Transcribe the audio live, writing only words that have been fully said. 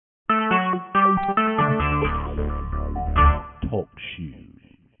Talk Show.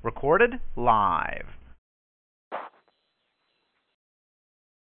 Recorded live.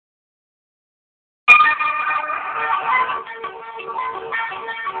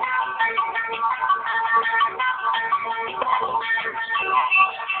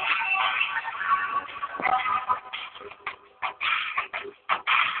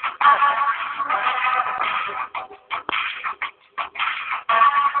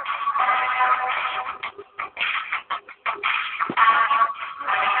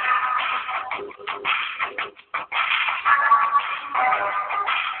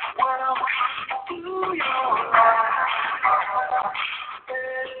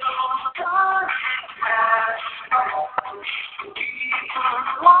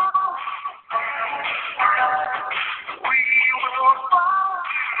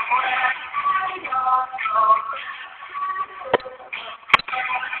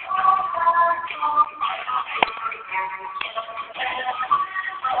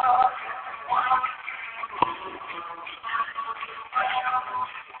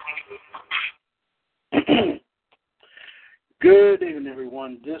 Good evening,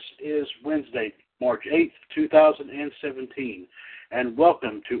 everyone. This is Wednesday, March 8th, 2017, and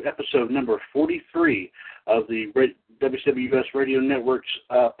welcome to episode number 43 of the WCWUS Radio Network's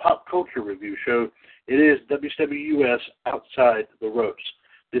Pop Culture Review Show. It is WCWUS Outside the Ropes.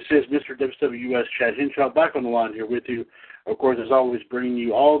 This is Mr. WCWUS Chad Henshaw back on the line here with you. Of course, as always, bringing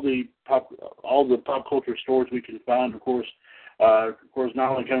you all the pop culture stories we can find. Of course, not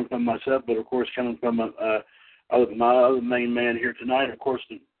only coming from myself, but of course coming from my other main man here tonight. Of course,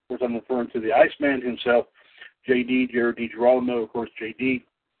 I'm referring to the Iceman himself, JD, Jared DiGirolamo. Of course, JD,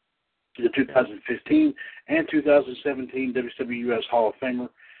 the 2015 and 2017 WCWUS Hall of Famer.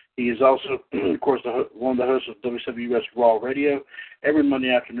 He is also, of course, one of the hosts of WCWUS Raw Radio every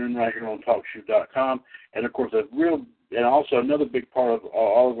Monday afternoon right here on TalkShoe.com. And, of course, also another big part of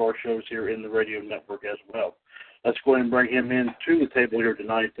all of our shows here in the radio network as well. Let's go ahead and bring him in to the table here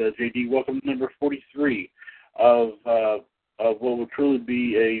tonight. JD, welcome to number 43 of what will truly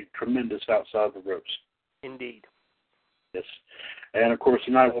be a tremendous Outside the Ropes. Indeed. Yes. And, of course,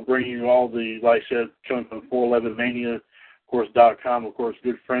 tonight we'll bring you all the, like I said, coming from 411 Mania, of course, .com, of course,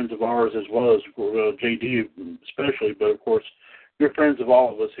 good friends of ours as well as JD especially, but, of course, good friends of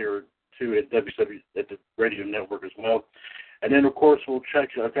all of us here, too, at the Radio Network as well. And then, of course, we'll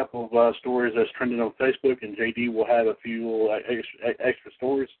check a couple of stories that's trending on Facebook, and JD will have a few extra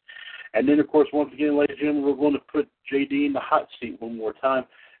stories. And then, of course, once again, ladies and gentlemen, we're going to put JD in the hot seat one more time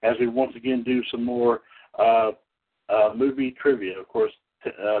as we once again do some more movie trivia. Of course,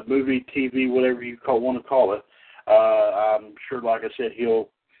 movie, TV, whatever you want to call it. I'm sure, like I said, he'll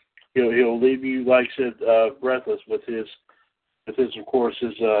leave you, like I said, breathless with his of course,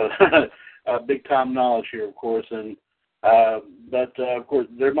 his big time knowledge here, of course. And but of course,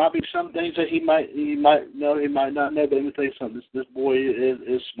 there might be some things that he might know, he might not know. But let me tell you something: this boy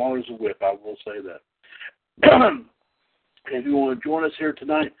is smart as a whip. I will say that. If you want to join us here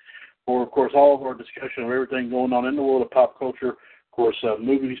tonight for, of course, all of our discussion of everything going on in the world of pop culture, of course,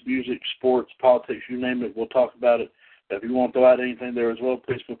 movies, music, sports, politics, you name it, we'll talk about it. If you want to throw out anything there as well,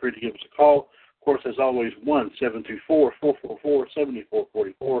 please feel free to give us a call. Of course, as always,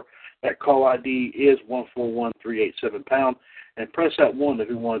 1-724-444-7444. That call ID is 141387#. And press that 1 if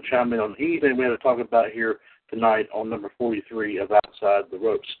you want to chime in on anything we have to talk about here tonight on number 43 of Outside the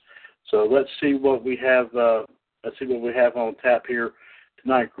Ropes. So let's see what we have. On tap here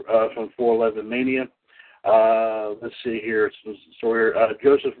tonight from 411 Mania. Let's see here. So here,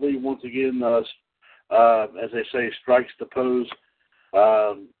 Joseph Lee once again, as they say, strikes the pose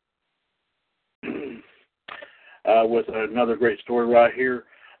with another great story right here.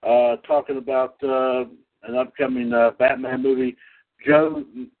 Talking about an upcoming Batman movie. Joe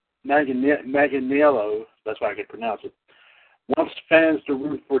Manganiello, that's how I can pronounce it, wants fans to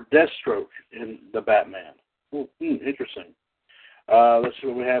root for Deathstroke in the Batman. Interesting. Let's see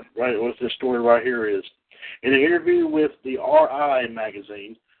what we have. Right, what this story right here is. In an interview with the RI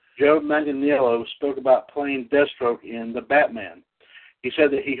magazine, Joe Manganiello spoke about playing Deathstroke in the Batman. He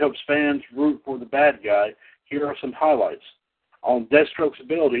said that he hopes fans root for the bad guy. Here are some highlights on Deathstroke's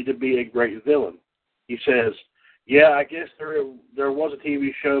ability to be a great villain. He says, "Yeah, I guess there was a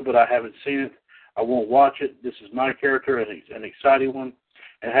TV show, but I haven't seen it. I won't watch it. This is my character, an exciting one,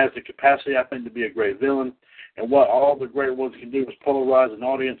 and has the capacity, I think, to be a great villain. And what all the great ones can do is polarize an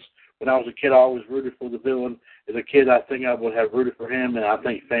audience. When I was a kid, I always rooted for the villain. As a kid, I think I would have rooted for him, and I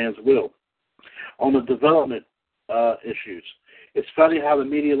think fans will." On the development issues, it's funny how the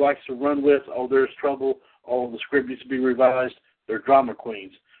media likes to run with, "Oh, there's trouble. Oh, the script needs to be revised." They're drama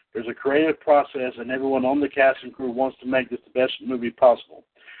queens. There's a creative process, and everyone on the cast and crew wants to make this the best movie possible.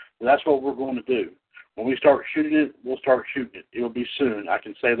 So that's what we're going to do. When we start shooting it, we'll start shooting it. It will be soon, I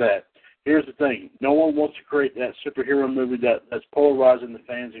can say that. Here's the thing. No one wants to create that superhero movie that's polarizing the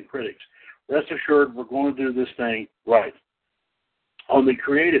fans and critics. Rest assured, we're going to do this thing right. On the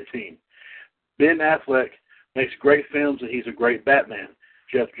creative team, Ben Affleck makes great films, and he's a great Batman.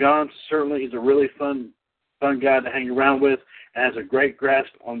 Jeff Johns certainly is a really fun guy to hang around with, and has a great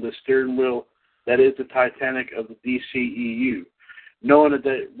grasp on the steering wheel that is the Titanic of the DCEU. Knowing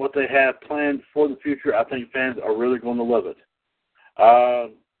that what they have planned for the future, I think fans are really going to love it.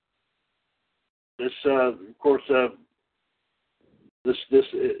 This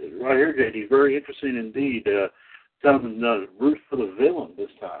right here, JD, very interesting indeed. Telling them root for the villain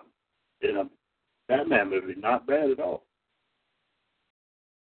this time in a Batman movie. Not bad at all.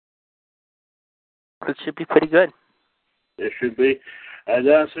 It should be pretty good. It should be. I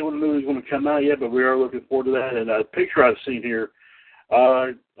don't see when the movie's going to come out yet, but we are looking forward to that. And a picture I've seen here,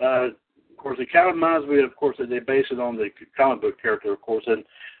 of course, it kind of reminds me, of course, that they base it on the comic book character, of course, and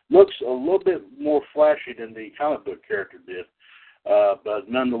looks a little bit more flashy than the comic book character did. But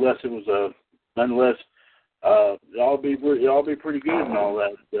nonetheless, it was it'll all be pretty good and all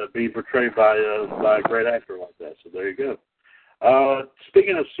that, being portrayed by a great actor like that. So there you go.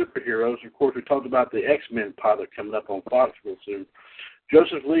 Speaking of superheroes, of course, we talked about the X-Men pilot coming up on Fox real soon.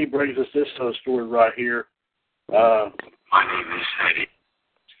 Joseph Lee brings us this story right here. My name is Eddie.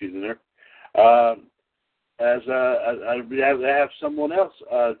 Excuse me there. They have someone else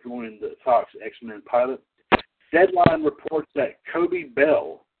joining the Fox X-Men pilot. Deadline reports that Kobe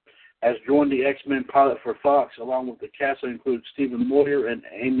Bell has joined the X-Men pilot for Fox, along with the cast that includes Stephen Moyer and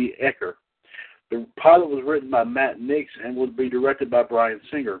Amy Ecker. The pilot was written by Matt Nix and would be directed by Bryan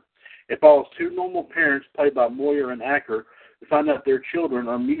Singer. It follows two normal parents, played by Moyer and Acker, who find out their children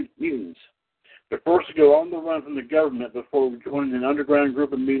are mutants. They're forced to go on the run from the government before joining an underground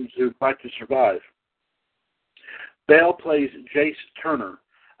group of mutants who fight to survive. Bell plays Jace Turner,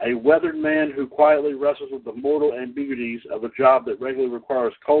 a weathered man who quietly wrestles with the mortal ambiguities of a job that regularly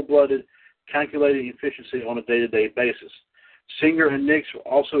requires cold-blooded, calculating efficiency on a day-to-day basis. Singer and Nix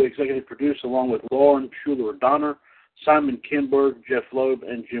also executive produced along with Lauren Schuler-Donner, Simon Kinberg, Jeff Loeb,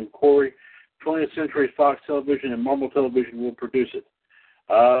 and Jim Corey. 20th Century Fox Television and Marvel Television will produce it.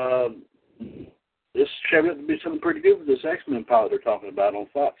 This should have to be something pretty good with this X-Men pilot they're talking about on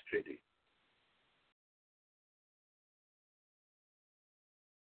Fox, JD.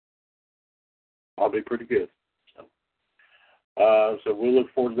 I'll be pretty good. So we'll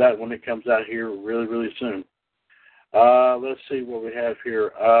look forward to that when it comes out here really, really soon. Let's see what we have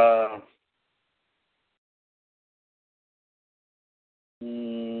here.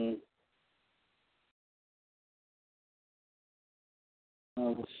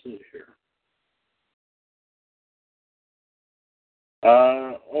 Let's see here.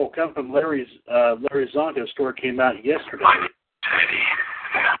 Coming from Larry Zonka's story came out yesterday.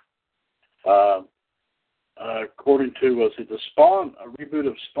 According to the Spawn, a reboot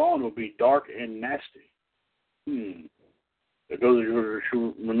of Spawn will be dark and nasty. It goes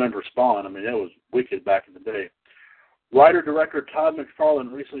to remember Spawn. I mean, that was wicked back in the day. Writer-director Todd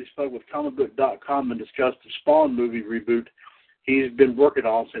McFarlane recently spoke with comicbook.com and discussed the Spawn movie reboot he's been working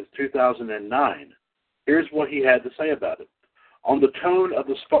on since 2009. Here's what he had to say about it. On the tone of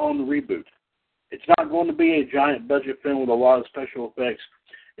the Spawn reboot, it's not going to be a giant budget film with a lot of special effects.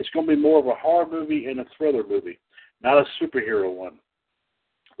 It's going to be more of a horror movie and a thriller movie, not a superhero one.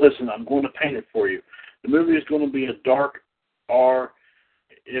 Listen, I'm going to paint it for you. The movie is going to be a dark R.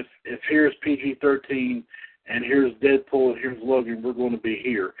 If here's PG-13 and here's Deadpool and here's Logan, we're going to be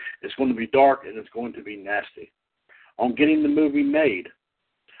here. It's going to be dark and it's going to be nasty. On getting the movie made,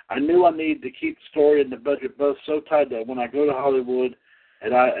 I knew I needed to keep the story and the budget both so tight that when I go to Hollywood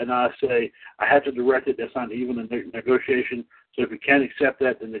and I say I have to direct it, that's not even a negotiation. So if you can't accept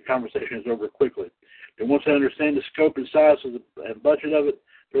that, then the conversation is over quickly. And once they understand the scope and size of the budget of it,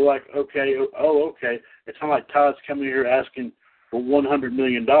 they're like, okay, okay. It's not like Todd's coming here asking for $100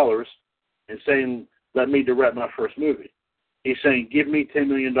 million and saying, let me direct my first movie. He's saying, give me $10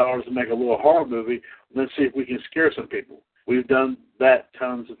 million to make a little horror movie. Let's see if we can scare some people. We've done that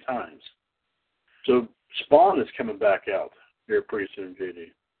tons of times. So Spawn is coming back out here pretty soon,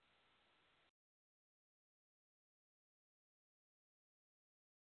 JD.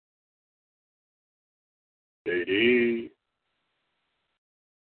 JD.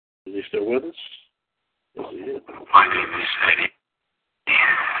 Is he still with us? Yes, he is. My name is Eddie.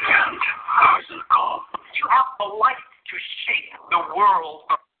 And how's it called? You have the light to shake the world.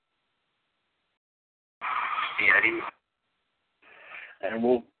 Eddie. And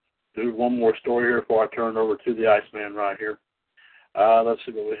we'll do one more story here before I turn it over to the Iceman right here. Let's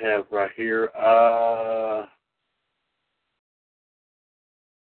see what we have right here.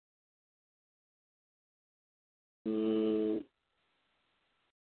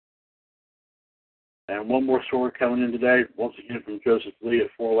 And one more story coming in today, once again from Joseph Lee at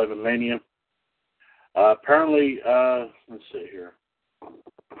 411 Mania. Apparently, let's see here.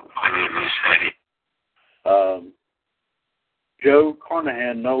 My name is Eddie. Joe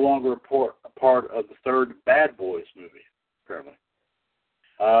Carnahan no longer a part of the third Bad Boys movie, apparently.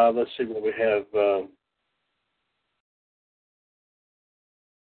 Let's see what we have.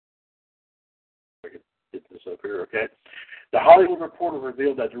 I can get this up here, okay. The Hollywood Reporter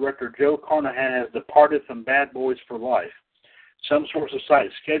revealed that director Joe Carnahan has departed from Bad Boys for life. Some sources cite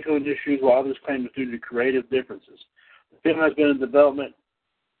scheduling issues, while others claim it's due to creative differences. The film has been in development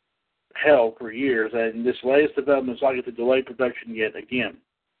hell for years, and this latest development is likely to delay production yet again.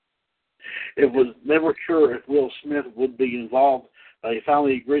 It was never sure if Will Smith would be involved, but he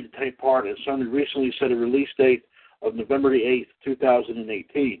finally agreed to take part, and Sony recently set a release date of November the 8th,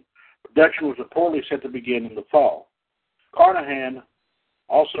 2018. Production was reportedly set to begin in the fall. Carnahan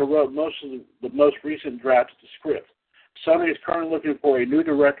also wrote most of the most recent drafts of the script. Sony is currently looking for a new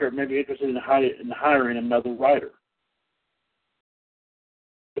director and may be interested in hiring another writer.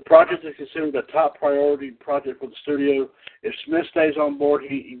 The project is considered a top priority project for the studio. If Smith stays on board,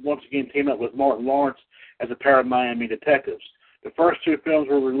 he once again teamed up with Martin Lawrence as a pair of Miami detectives. The first two films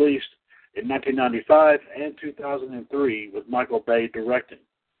were released in 1995 and 2003 with Michael Bay directing.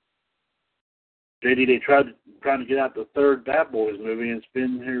 JD, they trying to get out the third Bad Boys movie, and it's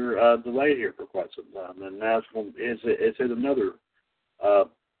been delayed here for quite some time, and now it's hit another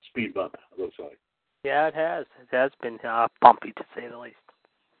speed bump, it looks like. Yeah, it has. It has been bumpy, to say the least.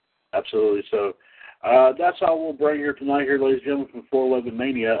 Absolutely. So that's all we'll bring here tonight, here, ladies and gentlemen, from 411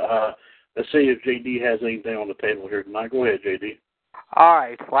 Mania. Let's see if JD has anything on the table here tonight. Go ahead, JD. All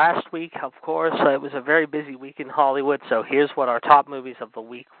right. Last week, of course, it was a very busy week in Hollywood, so here's what our top movies of the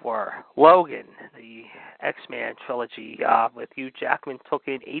week were. Logan, the X-Men trilogy with Hugh Jackman, took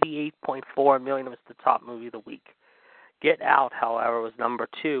in $88.4 million. It was the top movie of the week. Get Out, however, was number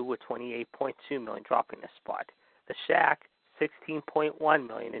 2 with $28.2 million, dropping a spot. The Shack, $16.1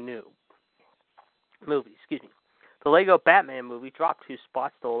 million in new movie. The Lego Batman movie dropped 2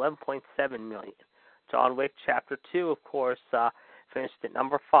 spots to $11.7 million. John Wick Chapter 2, of course, finished at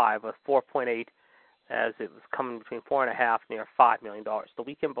number 5 with 4.8, as it was coming between 4.5 near $5 million. The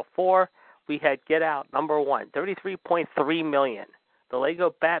weekend before, we had Get Out, number 1, $33.3 million. The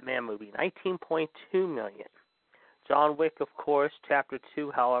Lego Batman movie, $19.2 million. John Wick, of course, Chapter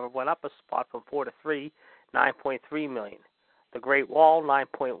 2, however, went up a spot from 4 to 3, $9.3 million. The Great Wall,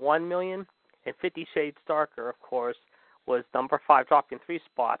 $9.1 million. And 50 Shades Darker, of course, was number 5, dropping 3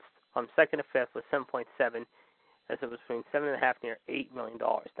 spots from 2nd to 5th with 7.7, as it was between 7.5 near $8 million.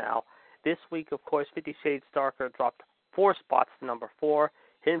 Now, this week, of course, 50 Shades Darker dropped 4 spots to number 4.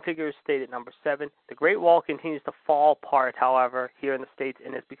 Hidden Figures stayed at number 7. The Great Wall continues to fall apart, however, here in the States,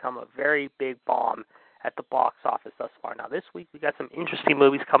 and has become a very big bomb at the box office thus far. Now, this week, we got some interesting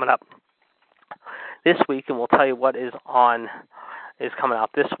movies coming up this week, and we'll tell you what is coming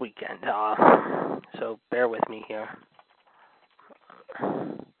out this weekend. So bear with me here.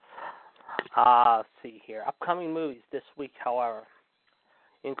 Let's see here. Upcoming movies this week, however,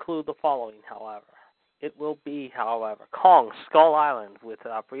 include the following, however. It will be, however, Kong, Skull Island with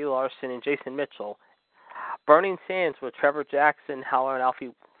Brie Larson and Jason Mitchell. Burning Sands with Trevor Jackson, however, and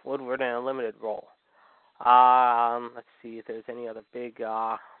Alfie Woodward in a limited role. Let's see if there's any other big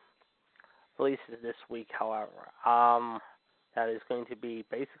releases this week, however. That is going to be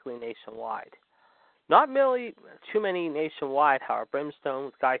basically nationwide. Not really too many nationwide, however. Brimstone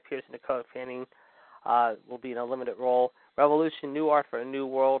with Guy Pearce and Dakota Fanning will be in a limited role. Revolution, New Art for a New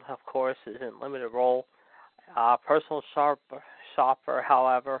World, of course, is in limited role. Personal Shopper,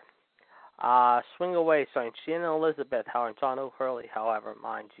 however. Swing Away, starring Shannon Elizabeth, however, and John O'Hurley, however,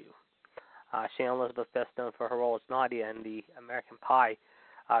 mind you. Shannon Elizabeth, best known for her role as Nadia in the American Pie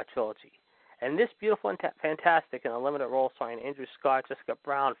trilogy. And This Beautiful and Fantastic in a limited role, starring Andrew Scott, Jessica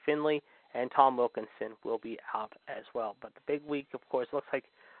Brown, Finley, and Tom Wilkinson will be out as well. But the big week, of course, looks like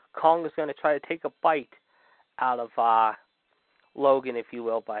Kong is going to try to take a bite out of Logan, if you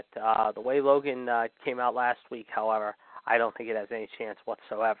will. But the way Logan came out last week, however, I don't think it has any chance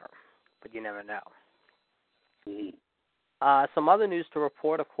whatsoever. But you never know. Some other news to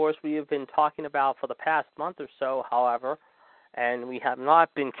report, of course, we have been talking about for the past month or so, however, and we have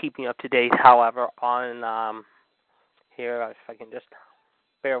not been keeping up to date, however, on here, if I can just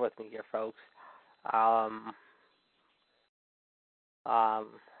bear with me here, folks.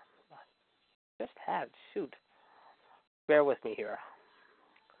 just had. Shoot. Bear with me here.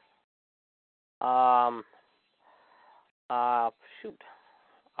 Shoot.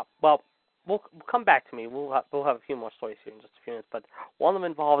 Well, we'll come back to me. We'll have a few more stories here in just a few minutes. But one of them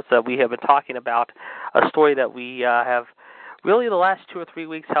involves that we have been talking about a story that we have really the last 2 or 3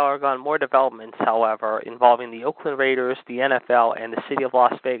 weeks, however, gone more developments, however, involving the Oakland Raiders, the NFL, and the city of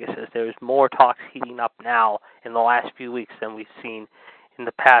Las Vegas, as there's more talks heating up now in the last few weeks than we've seen in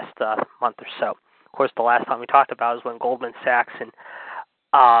the past month or so. Of course, the last time we talked about is when Goldman Sachs and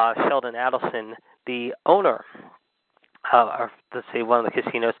Sheldon Adelson, the owner, or let's say one of the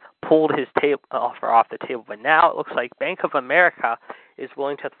casinos, pulled his offer off the table. But now it looks like Bank of America is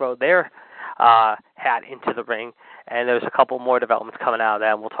willing to throw their hat into the ring, and there's a couple more developments coming out of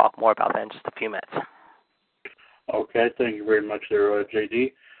that, and we'll talk more about that in just a few minutes. Okay, thank you very much there,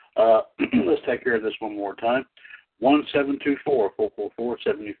 JD. Let's take care of this one more time.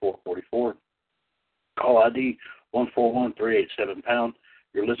 1-724-444-7444. Call ID 141387#.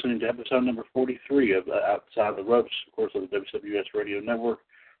 You're listening to episode number 43 of Outside the Ropes, of course, of the WCWUS Radio Network,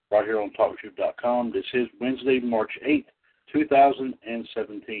 right here on TalkShoe.com. This is Wednesday, March 8th,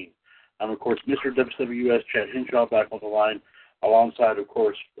 2017. I'm, of course, Mr. WCWUS, Chad Henshaw, back on the line, alongside, of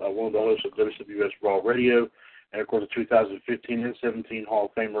course, one of the hosts of WCWUS Raw Radio, and, of course, the 2015 and 17 Hall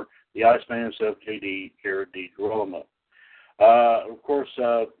of Famer, the Iceman himself, J.D. Garrett D. Girolamo. Of course,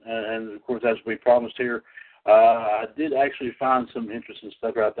 as we promised here, I did actually find some interesting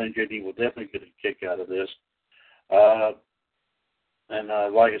stuff here. I think JD will definitely get a kick out of this. And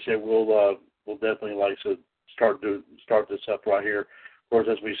like I said, we'll definitely, like I said, start this up right here. Of course,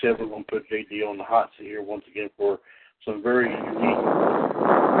 as we said, we're going to put JD on the hot seat here once again for some very unique.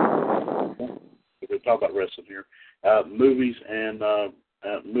 We're going to talk about wrestling here, movies and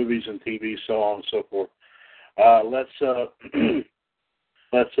TV, so on and so forth. Let's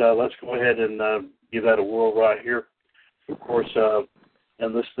go ahead and give that a whirl right here. Of course,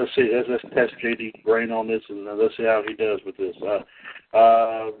 and let's see. Let's test JD's brain on this, and let's see how he does with this.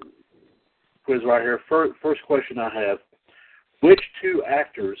 Quiz right here. First question I have: which two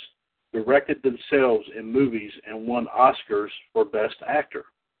actors directed themselves in movies and won Oscars for Best Actor?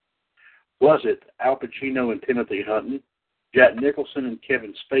 Was it Al Pacino and Timothy Hutton, Jack Nicholson and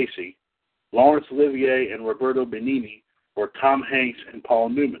Kevin Spacey, Laurence Olivier and Roberto Benigni, or Tom Hanks and Paul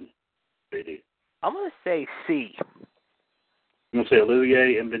Newman? JD. I'm going to say C. You're going to say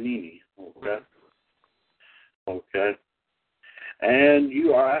Olivier and Benigni. Okay. And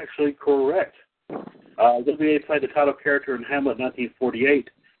you are actually correct. Olivier played the title character in Hamlet 1948,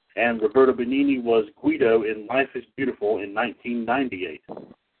 and Roberto Benigni was Guido in Life is Beautiful in 1998.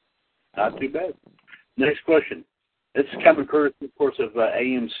 Not too bad. Next question. This is coming courtesy, of course, of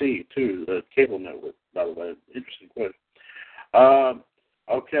AMC, too, the cable network, by the way. Interesting question.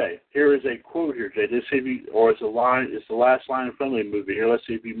 Okay, here is a quote here, Jay. Let's see if you, or it's a line. It's the last line in front of the movie here. Let's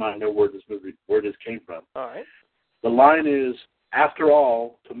see if you might know where this came from. All right. The line is, "After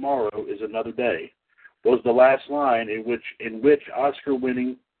all, tomorrow is another day," was the last line in which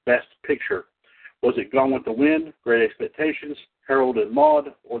Oscar-winning Best Picture. Was it Gone with the Wind, Great Expectations, Harold and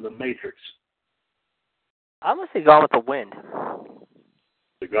Maude, or The Matrix? I'm going to say Gone with the Wind.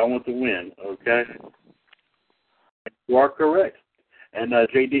 The Gone with the Wind, okay. You are correct. And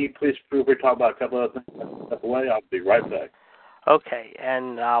JD, please feel free to talk about a couple of things. Step away. I'll be right back. Okay,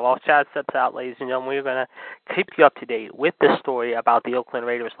 and while Chad steps out, ladies and gentlemen, we're going to keep you up to date with this story about the Oakland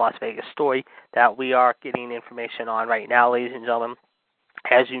Raiders Las Vegas story that we are getting information on right now, ladies and gentlemen.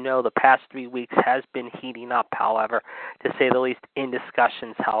 As you know, the past 3 weeks has been heating up, however, to say the least, in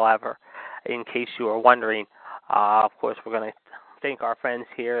discussions, however, in case you are wondering. Of course, we're going to thank our friends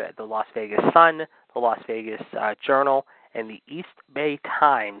here at the Las Vegas Sun, the Las Vegas Journal, and the East Bay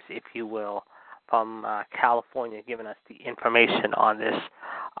Times, if you will, from California, giving us the information on this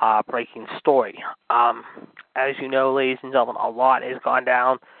breaking story. As you know, ladies and gentlemen, a lot has gone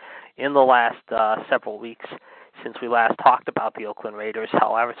down in the last several weeks since we last talked about the Oakland Raiders,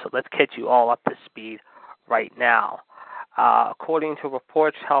 however, so let's get you all up to speed right now. According to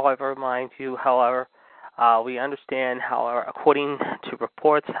reports, however, mind you, however, we understand, however, according to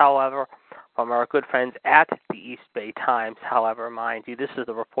reports, however, from our good friends at the East Bay Times, however, mind you, this is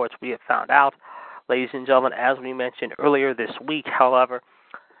the reports we have found out. Ladies and gentlemen, as we mentioned earlier this week, however,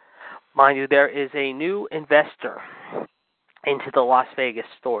 mind you, there is a new investor into the Las Vegas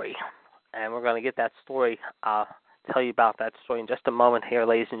story. And we're going to get that story, tell you about that story in just a moment here,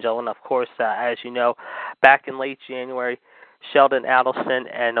 ladies and gentlemen. Of course, as you know, back in late January, Sheldon Adelson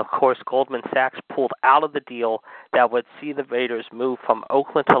and, of course, Goldman Sachs pulled out of the deal that would see the Raiders move from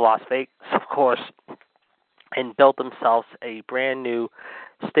Oakland to Las Vegas, of course, and built themselves a brand new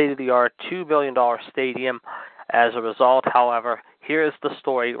state-of-the-art $2 billion stadium. As a result, however, here is the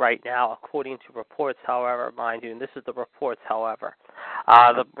story right now, according to reports, however, mind you, and this is the reports, however.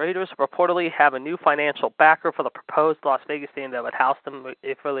 The Raiders reportedly have a new financial backer for the proposed Las Vegas stadium that would house them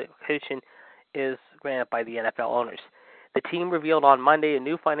if relocation is granted by the NFL owners. The team revealed on Monday a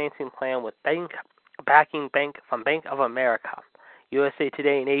new financing plan with backing from Bank of America. USA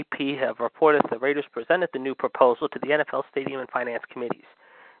Today and AP have reported the Raiders presented the new proposal to the NFL Stadium and Finance Committees.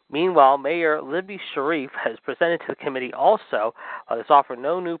 Meanwhile, Mayor Libby Sharif has presented to the committee also, but has offered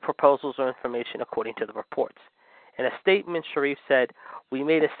no new proposals or information according to the reports. In a statement, Sharif said, "We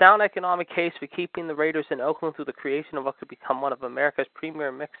made a sound economic case for keeping the Raiders in Oakland through the creation of what could become one of America's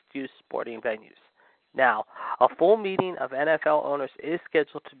premier mixed-use sporting venues." Now, a full meeting of NFL owners is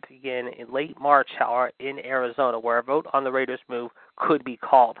scheduled to begin in late March, however, in Arizona, where a vote on the Raiders' move could be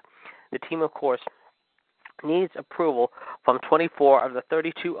called. The team, of course, needs approval from 24 of the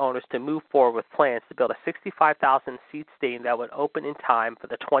 32 owners to move forward with plans to build a 65,000-seat stadium that would open in time for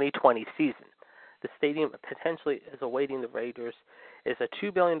the 2020 season. The stadium potentially is awaiting the Raiders is a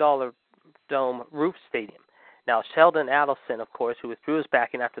 $2 billion dome roof stadium. Now, Sheldon Adelson, of course, who withdrew his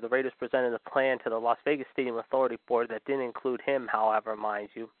backing after the Raiders presented a plan to the Las Vegas Stadium Authority Board that didn't include him, however, mind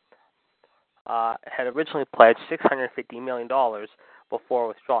you, had originally pledged $650 million before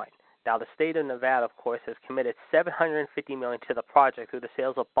withdrawing. Now, the state of Nevada, of course, has committed $750 million to the project through the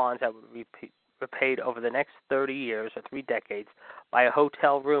sales of bonds that would be repaid over the next 30 years or 3 decades by a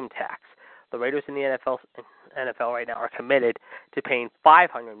hotel room tax. The Raiders in the NFL right now are committed to paying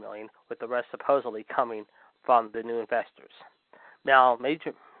 $500 million, with the rest supposedly coming from the new investors. Now,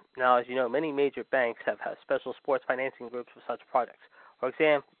 as you know, many major banks have special sports financing groups for such projects. For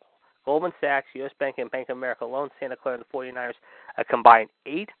example, Goldman Sachs, U.S. Bank, and Bank of America loaned Santa Clara and the 49ers a combined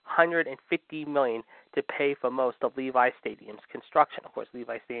 $850 million to pay for most of Levi Stadium's construction. Of course,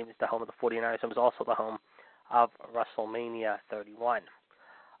 Levi Stadium is the home of the 49ers and was also the home of WrestleMania 31.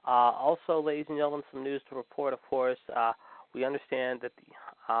 Also, ladies and gentlemen, some news to report, of course. We understand that,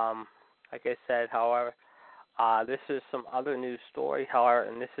 like I said, however, this is some other news story, however,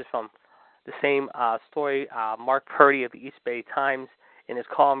 and this is from the same story. Mark Purdy of the East Bay Times, in his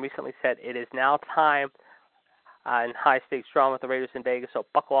column, recently said, "It is now time in high-stakes drama with the Raiders in Vegas, so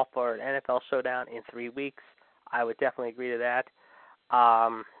buckle up for an NFL showdown in 3 weeks." I would definitely agree to that.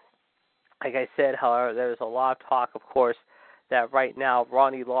 Like I said, however, there's a lot of talk, of course, that right now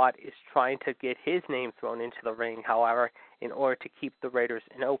Ronnie Lott is trying to get his name thrown into the ring, however, in order to keep the Raiders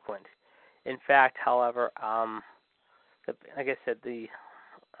in Oakland. In fact, however, like I said,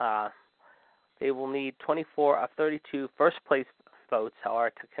 they will need 24 of 32 first-place votes, however,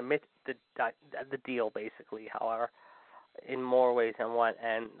 to commit the deal, basically, however, in more ways than one.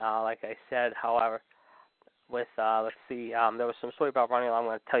 And like I said, however, with, let's see, there was some story about Ronnie Lott. I'm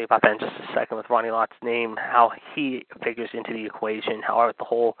going to tell you about that in just a second with Ronnie Lott's name, how he figures into the equation, however, the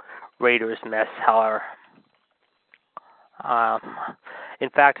whole Raiders mess, however. In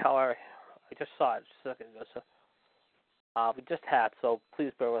fact, however, I just saw it just a second ago, so we just had, so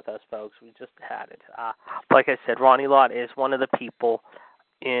please bear with us, folks. We just had it. But like I said, Ronnie Lott is one of the people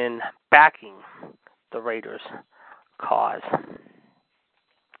in backing the Raiders' cause.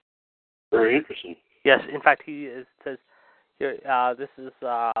 Very interesting. Yes, in fact, he is, says here, this is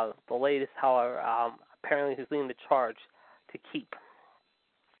the latest, however, apparently he's leading the charge to keep.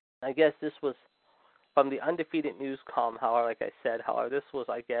 I guess this was from the Undefeated News column, however, like I said, however, this was,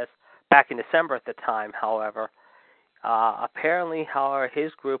 I guess, back in December at the time, however. Apparently, however,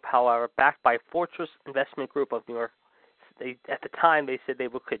 his group, however, backed by Fortress Investment Group of New York, at the time they said they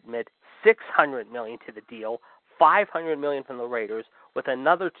would commit $600 million to the deal, $500 million from the Raiders, with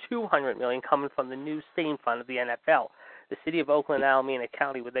another $200 million coming from the new stadium fund of the NFL. The city of Oakland and Alameda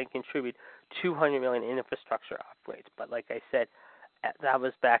County would then contribute $200 million in infrastructure upgrades. But like I said, that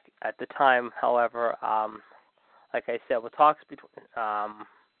was back at the time. However, like I said, with talks between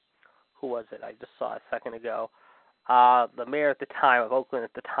who was it? I just saw a second ago. The mayor at the time of Oakland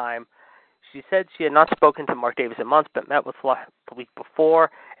at the time, she said she had not spoken to Mark Davis in months, but met with Lott the week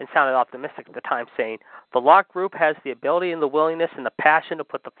before and sounded optimistic at the time, saying, "The Lott Group has the ability and the willingness and the passion to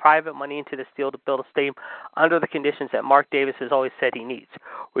put the private money into this deal to build a stadium under the conditions that Mark Davis has always said he needs.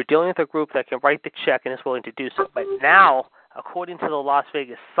 We're dealing with a group that can write the check and is willing to do so." But now, according to the Las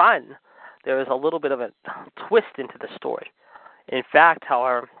Vegas Sun, there is a little bit of a twist into the story. In fact,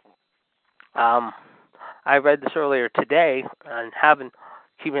 however, I read this earlier today and haven't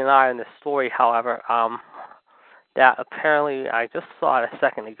keeping an eye on this story, however, that apparently I just saw it a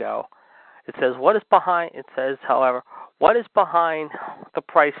second ago. It says, however, what is behind the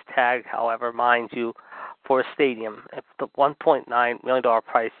price tag, however, mind you, for a stadium. It's the $1.9 million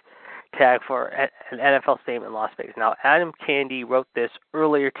price tag for an NFL stadium in Las Vegas. Now, Adam Candy wrote this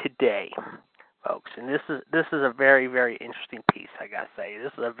earlier today, folks, and this is a very, very interesting piece, I gotta say.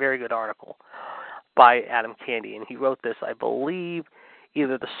 This is a very good article by Adam Candy, and he wrote this, I believe,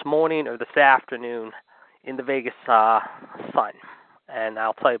 either this morning or this afternoon in the Vegas Sun. And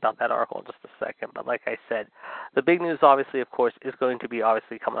I'll tell you about that article in just a second. But like I said, the big news, obviously, of course, is going to be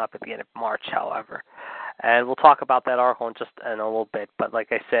obviously coming up at the end of March, however. And we'll talk about that article in a little bit. But like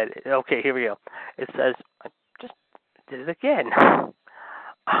I said, okay, here we go. It says, I just did it again.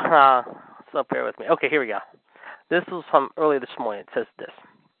 So bear with me. Okay, here we go. This was from earlier this morning. It says this.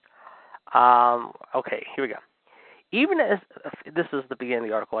 Okay, here we go. Even as, this is the beginning of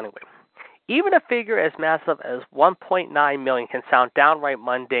the article anyway. Even a figure as massive as 1.9 million can sound downright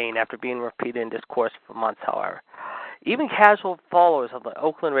mundane after being repeated in discourse for months, however. Even casual followers of the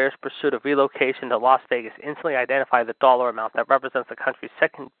Oakland Raiders' pursuit of relocation to Las Vegas instantly identify the dollar amount that represents the country's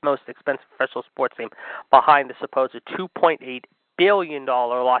second most expensive professional sports team behind the supposed $2.8 billion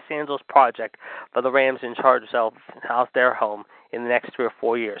Los Angeles project for the Rams in charge of their home in the next 3 or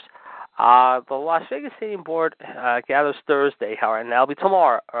 4 years. The Las Vegas Stadium Board gathers Thursday, however, and that'll be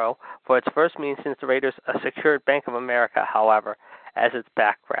tomorrow, for its first meeting since the Raiders secured Bank of America, however, as its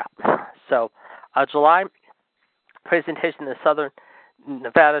background. So, July presentation to the Southern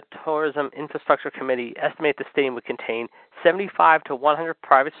Nevada Tourism Infrastructure Committee estimated the stadium would contain 75 to 100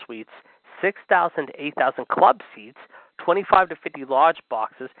 private suites, 6,000 to 8,000 club seats, 25 to 50 lodge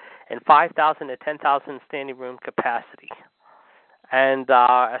boxes, and 5,000 to 10,000 standing room capacity. And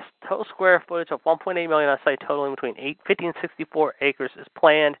a total square footage of 1.8 million on site, totaling between 50 and 64 acres, is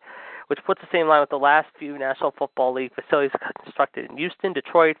planned, which puts the same line with the last few National Football League facilities constructed in Houston,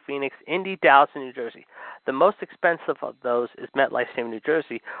 Detroit, Phoenix, Indy, Dallas, and New Jersey. The most expensive of those is MetLife Stadium, New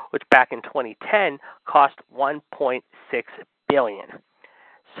Jersey, which back in 2010 cost $1.6 billion.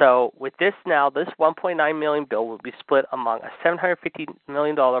 So with this now, this $1.9 million bill will be split among a $750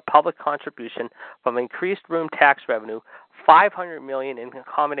 million public contribution from increased room tax revenue, $500 million in a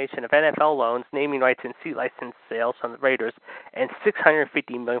combination of NFL loans, naming rights, and seat license sales from the Raiders, and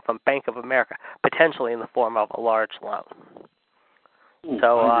 $650 million from Bank of America, potentially in the form of a large loan.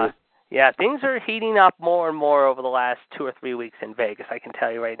 So, yeah, things are heating up more and more over the last 2 or 3 weeks in Vegas, I can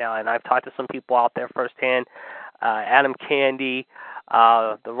tell you right now. And I've talked to some people out there firsthand. Adam Candy,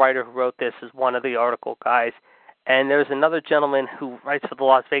 the writer who wrote this, is one of the article guys. And there's another gentleman who writes for the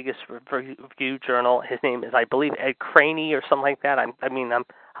Las Vegas Review Journal. His name is, I believe, Ed Craney or something like that. I'll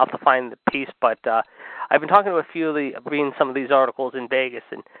have to find the piece. But I've been talking to a few of reading some of these articles in Vegas.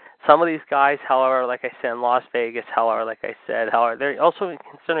 And some of these guys, however, like I said, in Las Vegas, they're also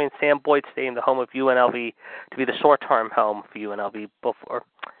considering Sam Boyd Stadium, the home of UNLV, to be the short-term home for UNLV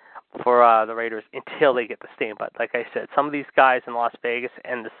for the Raiders until they get the stadium. But like I said, some of these guys in Las Vegas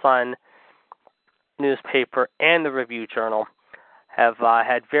and the Sun newspaper and the Review Journal have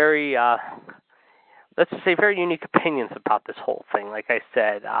had very, let's just say, very unique opinions about this whole thing. Like I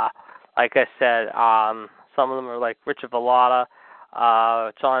said, some of them are like Richard Vallata,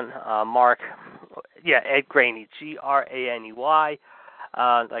 John Mark, Ed Graney, Graney.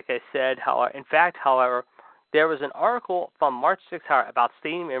 Like I said, however, there was an article from March 6th about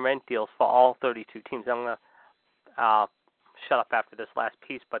stadium and rent deals for all 32 teams. I'm going to shut up after this last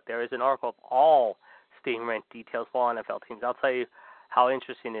piece, but there is an article of all stadium rent details for all NFL teams. I'll tell you how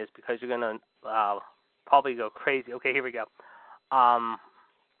interesting it is because you're going to probably go crazy. Okay, here we go.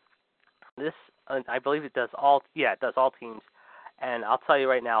 This, I believe it does all teams. And I'll tell you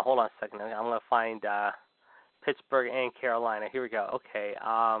right now, hold on a second. I'm going to find Pittsburgh and Carolina. Here we go. Okay,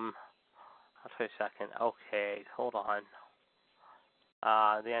 I'll tell you a second. Okay, hold on.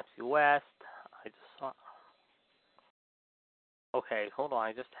 The NFC West, I just saw. Okay, hold on,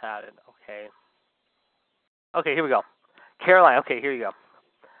 I just had it. Okay, here we go. Carolina, okay, here you go.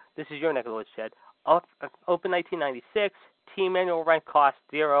 This is your neck of the woods, Jed. Open 1996, team annual rent cost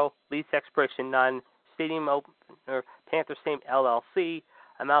 0, lease expiration none, stadium opener Panther Stadium LLC,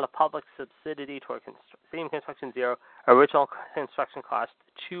 amount of public subsidy toward stadium construction 0, original construction cost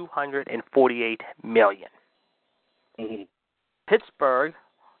 $248 million. Mm-hmm. Pittsburgh,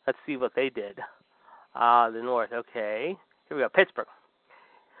 let's see what they did. The North, okay. Here we go, Pittsburgh.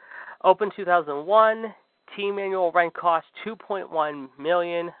 Open 2001, team annual rent cost $2.1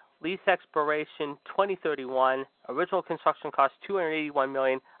 million, lease expiration 2031, original construction cost $281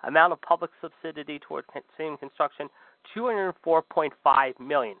 million, amount of public subsidy toward stadium construction $204.5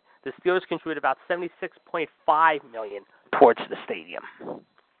 million. The Steelers contributed about $76.5 million towards the stadium.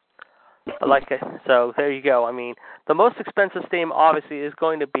 So there you go. I mean, the most expensive stadium obviously is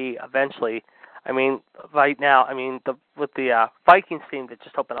going to be eventually I mean, right now, with the Vikings team that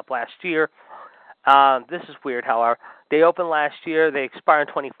just opened up last year, this is weird, however. They opened last year. They expire in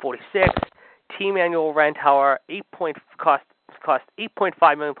 2046. Team annual rent, however, cost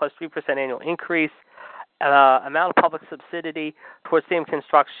 $8.5 million plus 3% annual increase. Amount of public subsidy towards stadium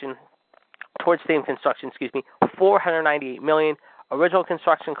construction, $498 million. Original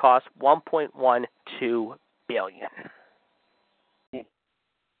construction cost $1.12 billion.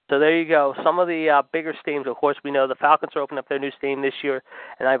 So there you go. Some of the bigger stadiums, of course, we know the Falcons are opening up their new stadium this year,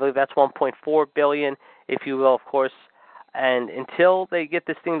 and I believe that's $1.4 billion, if you will, of course. And until they get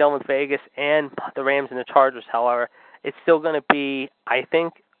this thing done with Vegas and the Rams and the Chargers, however, it's still going to be, I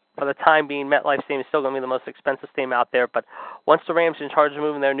think, for the time being, MetLife Stadium is still going to be the most expensive stadium out there. But once the Rams and Chargers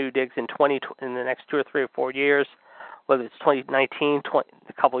move in their new digs in the next 2 or 3 or 4 years, whether it's 2019,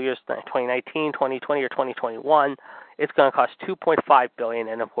 a couple of years, 2019, 2020, or 2021, it's going to cost $2.5 billion.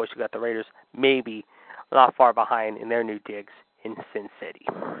 And of course, you got the Raiders maybe not far behind in their new digs in Sin City.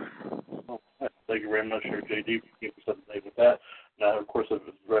 Thank you very much, Sir JD, for giving us up to date with that. Now, of course, it's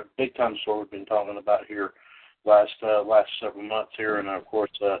a big time story we've been talking about here last several months here, and of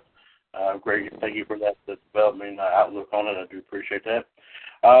course, Greg, thank you for that development outlook on it. I do appreciate that.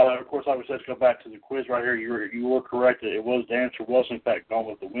 Of course, like I said, let's go back to the quiz right here. You were correct. The answer was in fact Gone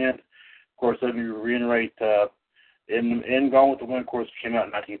with the Wind. Of course, let me reiterate. In Gone with the Wind, of course, came out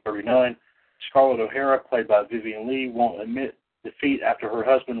in 1939. Scarlett O'Hara, played by Vivian Leigh, won't admit defeat after her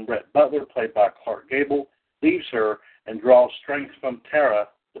husband, Rhett Butler, played by Clark Gable, leaves her and draws strength from Tara,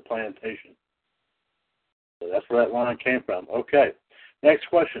 the plantation. So that's where that line came from. Okay. Next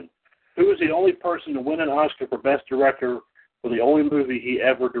question. Who was the only person to win an Oscar for Best Director for the only movie he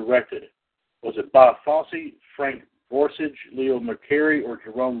ever directed? Was it Bob Fosse, Frank Borsig, Leo McCarey, or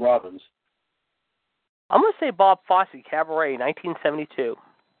Jerome Robbins? I'm going to say Bob Fosse, Cabaret, 1972.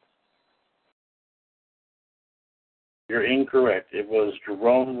 You're incorrect. It was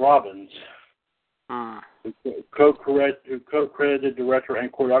Jerome Robbins, who co-credited director and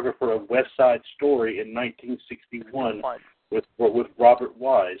choreographer of West Side Story in 1961 with Robert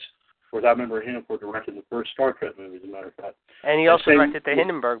Wise. Of course, I remember him for directing the first Star Trek movie, as a matter of fact. And he also directed the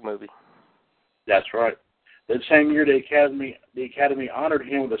Hindenburg movie. That's right. That same year, the Academy honored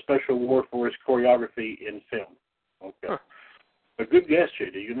him with a special award for his choreography in film. Okay. A good guess,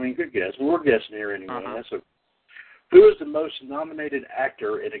 JD. Good guess. We're guessing here anyway. Who is the most nominated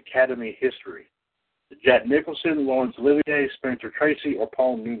actor in Academy history? Jack Nicholson, Laurence Olivier, Spencer Tracy, or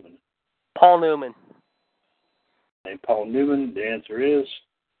Paul Newman? Paul Newman. And Paul Newman, the answer is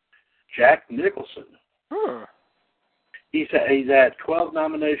Jack Nicholson. He's had 12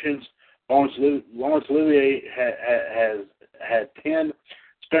 nominations. Laurence Olivier has had 10.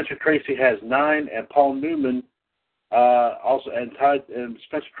 Spencer Tracy has 9, and Paul Newman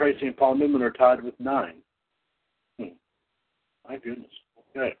Spencer Tracy and Paul Newman are tied with 9. My goodness.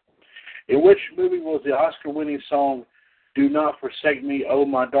 Okay. In which movie was the Oscar-winning song "Do Not Forsake Me, Oh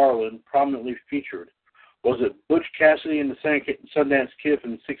My Darling" prominently featured? Was it Butch Cassidy and the Sundance Kid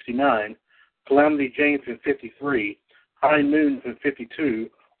from '69, Calamity Jane from '53, High Noon from '52,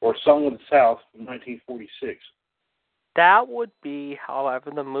 or Song of the South from 1946? That would be, however,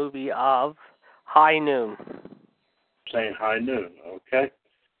 the movie of High Noon. Saying High Noon. Okay.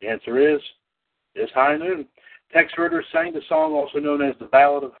 The answer is High Noon. Tex Ritter sang the song, also known as the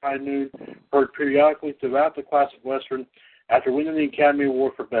Ballad of High Noon, heard periodically throughout the classic Western. After winning the Academy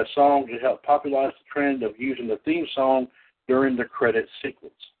Award for Best Song, it helped popularize the trend of using the theme song during the credit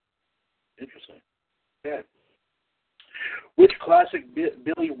sequence. Interesting. Okay. Which classic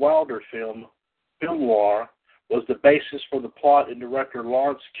Billy Wilder film noir, was the basis for the plot in director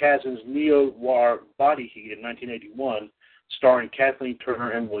Lawrence Kasdan's neo-noir Body Heat in 1981, starring Kathleen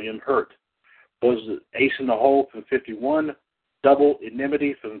Turner and William Hurt? Was it Ace in the Hole from '51, Double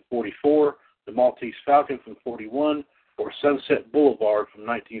Indemnity from '44, The Maltese Falcon from '41, or Sunset Boulevard from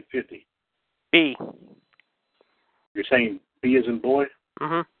 1950? B. You're saying B as in boy?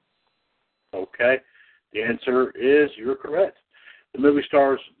 Mm-hmm. Okay. The answer is you're correct. The movie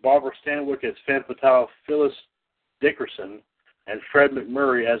stars Barbara Stanwyck as femme fatale Phyllis Dickerson and Fred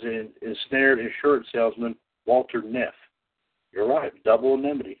McMurray as an ensnared insurance salesman Walter Neff. You're right. Double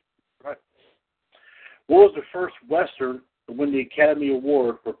Indemnity. Right. What was the first Western to win the Academy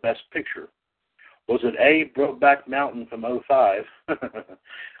Award for Best Picture? Was it A, Brokeback Mountain from '05,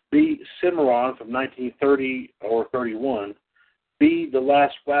 B, Cimarron from 1930 or 31, B, The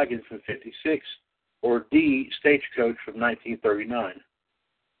Last Wagon from '56, or D, Stagecoach from 1939?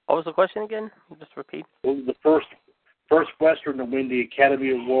 What was the question again? Just repeat. What was the first Western to win the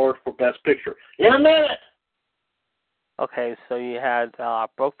Academy Award for Best Picture? In a minute! Okay, so you had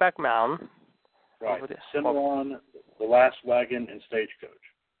Brokeback Mountain, Right. Cimarron, The Last Wagon, and Stagecoach.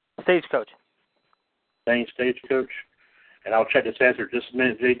 Stagecoach. Saying Stagecoach. And I'll check this answer just a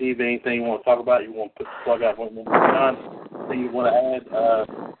minute, JD. If anything you want to talk about, you want to plug out one more time, anything you want to add,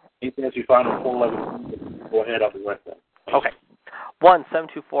 anything else you find on 411, go ahead, I'll be right there. Okay.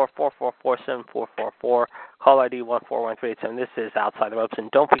 1-724-444-7444. Call ID 14137. This is Outside the Ropes. And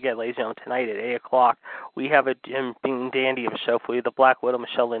don't forget, ladies and gentlemen, tonight at 8 o'clock, we have a Jim Bean Dandy of a show for you. The Black Widow,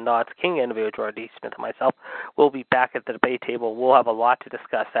 Michelle Lynn Dodds, King Innovator, Jordan D. Smith, and myself will be back at the debate table. We'll have a lot to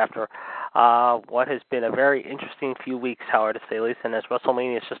discuss after what has been a very interesting few weeks, however, to say the least. And as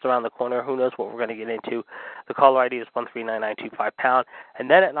WrestleMania is just around the corner, who knows what we're going to get into. The caller ID is 139-925-POUND. And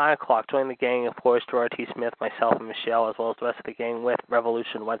then at 9 o'clock, join the gang, of course, Jordan T. Smith, myself, and Michelle, as well as the rest of the gang with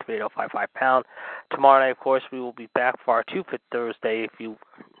Revolution 138-055-POUND. Tomorrow night, of course, we will be back for our 2 for Thursday, if you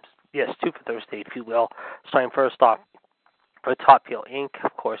will. Starting first off for Top Heel Inc.,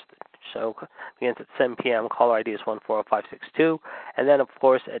 of course, the show begins at 7 p.m. Caller ID is 140562. And then, of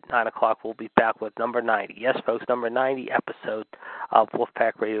course, at 9 o'clock, we'll be back with number 90. Yes, folks, number 90 episode of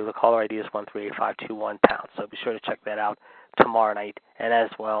Wolfpack Radio. The caller ID is 138-521-POUND. So be sure to check that out tomorrow night and as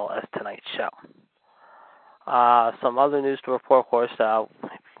well as tonight's show. Some other news to report, of course, in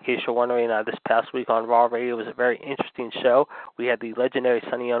case you're wondering, this past week on Raw Radio was a very interesting show. We had the legendary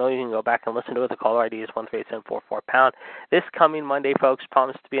Sonny Ono. You can go back and listen to it. The caller ID is 138-744-POUND. This coming Monday, folks,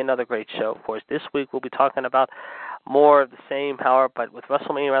 promised to be another great show. Of course, this week we'll be talking about more of the same, however, but with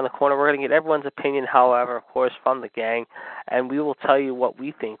WrestleMania around the corner, we're going to get everyone's opinion, however, of course, from the gang, and we will tell you what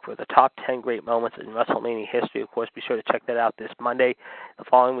we think were the top 10 great moments in WrestleMania history. Of course, be sure to check that out this Monday. The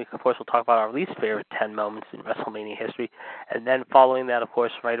following week, of course, we'll talk about our least favorite 10 moments in WrestleMania history, and then following that, of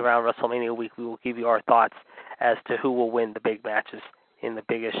course, right around WrestleMania week, we will give you our thoughts as to who will win the big matches in the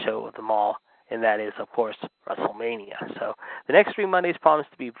biggest show of them all, and that is, of course, WrestleMania. So the next 3 Mondays promise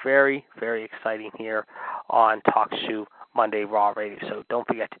to be very, very exciting here on Talk Shoe Monday Raw Radio, so don't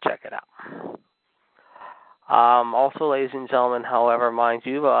forget to check it out. Also, ladies and gentlemen, however, mind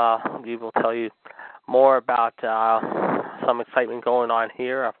you, we will tell you more about some excitement going on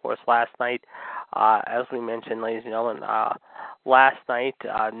here. Of course, last night, as we mentioned, ladies and gentlemen, last night,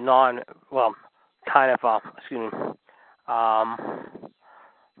 I'm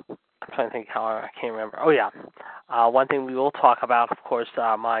trying to think how I can't remember. Oh, yeah. One thing we will talk about, of course,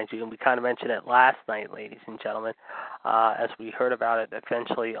 mind you, and we kind of mentioned it last night, ladies and gentlemen, as we heard about it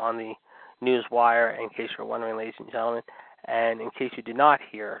eventually on the news wire, in case you're wondering, ladies and gentlemen. And in case you did not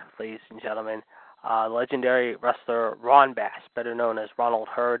hear, ladies and gentlemen, legendary wrestler Ron Bass, better known as Ronald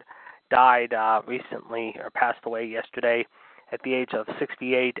Hurd, died recently, or passed away yesterday at the age of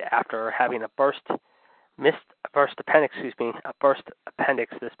 68 after having a burst appendix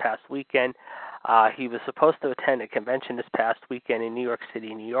this past weekend. He was supposed to attend a convention this past weekend in New York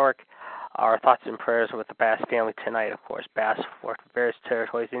City, New York. Our thoughts and prayers are with the Bass family tonight, of course. Bass worked various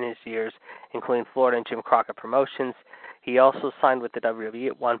territories in his years, including Florida and Jim Crockett Promotions. He also signed with the WWE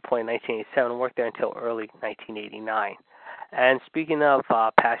at one point in 1987 and worked there until early 1989. And speaking of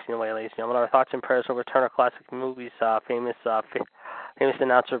passing away, ladies and gentlemen, our thoughts and prayers will return our classic movies, famous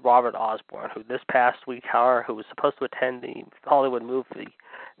announcer Robert Osborne, who this past week, however, who was supposed to attend the Hollywood Movie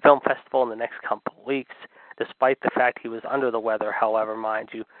Film Festival in the next couple of weeks, despite the fact he was under the weather, however,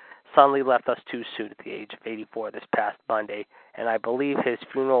 mind you, suddenly left us too soon at the age of 84 this past Monday, and I believe his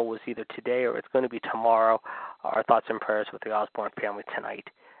funeral was either today or it's going to be tomorrow. Our thoughts and prayers with the Osborne family tonight,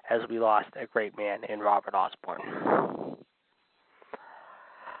 as we lost a great man in Robert Osborne.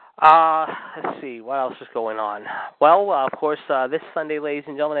 Let's see, what else is going on? Well, of course, this Sunday, ladies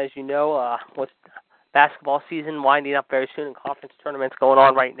and gentlemen, as you know, with basketball season winding up very soon and conference tournaments going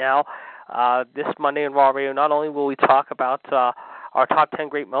on right now, this Monday in Raw Radio, not only will we talk about our top 10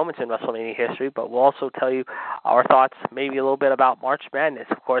 great moments in WrestleMania history, but we'll also tell you our thoughts, maybe a little bit about March Madness.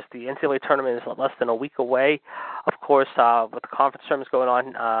 Of course, the NCAA tournament is less than a week away. Of course, with the conference tournaments going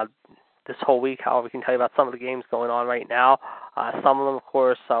on this whole week, however, we can tell you about some of the games going on right now. Some of them, of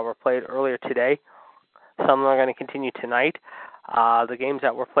course, were played earlier today. Some of them are going to continue tonight. The games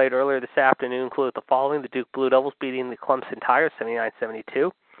that were played earlier this afternoon include the following: the Duke Blue Devils beating the Clemson Tigers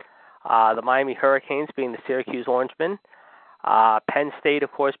 79-72. The Miami Hurricanes beating the Syracuse Orangemen. Penn State,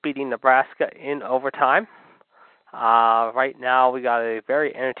 of course, beating Nebraska in overtime. Right now, we got a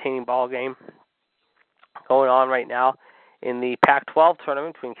very entertaining ball game going on right now in the Pac-12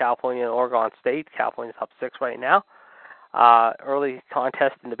 tournament between California and Oregon State. California's up 6 right now. Early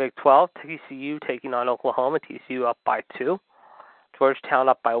contest in the Big 12. TCU taking on Oklahoma. TCU up by 2. Georgetown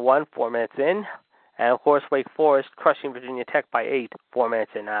up by 1, 4 minutes in. And, of course, Wake Forest crushing Virginia Tech by 8, 4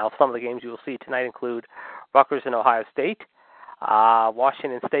 minutes in. Now, some of the games you will see tonight include Rutgers and Ohio State,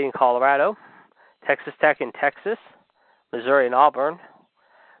 Washington State and Colorado, Texas Tech and Texas, Missouri and Auburn,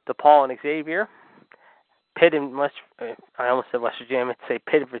 DePaul and Xavier, Pitt and I almost said West Virginia. I meant to say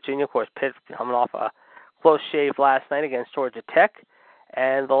Pitt and Virginia. Of course, Pitt coming off a close shave last night against Georgia Tech.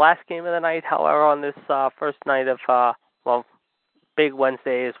 And the last game of the night, however, on this first night of, Big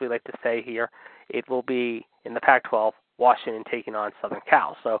Wednesday, as we like to say here, it will be in the Pac-12, Washington taking on Southern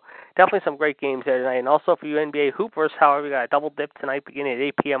Cal. So definitely some great games there tonight. And also for you NBA hoopers, however, we got a double dip tonight beginning at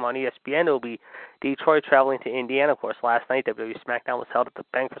 8 p.m. on ESPN. It will be Detroit traveling to Indiana. Of course, last night, WWE SmackDown was held at the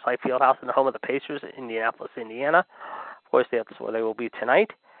Bank for Sight Fieldhouse in the home of the Pacers in Indianapolis, Indiana. Of course, that's where they will be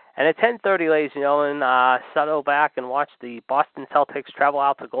tonight. And at 10:30, ladies and gentlemen, settle back and watch the Boston Celtics travel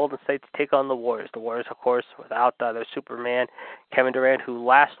out to Golden State to take on the Warriors. The Warriors, of course, without their Superman, Kevin Durant, who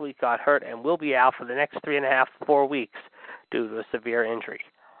last week got hurt and will be out for the next 3.5 to 4 weeks due to a severe injury.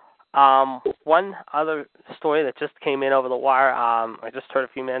 One other story that just came in over the wire, I just heard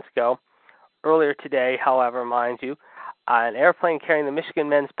a few minutes ago. Earlier today, however, mind you, an airplane carrying the Michigan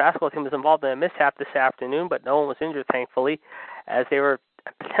men's basketball team was involved in a mishap this afternoon, but no one was injured, thankfully, as they were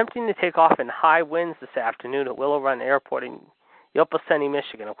attempting to take off in high winds this afternoon at Willow Run Airport in Yosemite,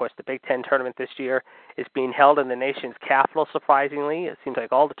 Michigan. Of course, the Big Ten tournament this year is being held in the nation's capital, surprisingly. It seems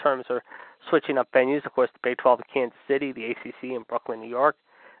like all the tournaments are switching up venues. Of course, the Big 12 in Kansas City, the ACC in Brooklyn, New York,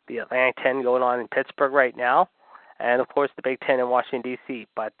 the Atlantic 10 going on in Pittsburgh right now, and, of course, the Big 10 in Washington, D.C.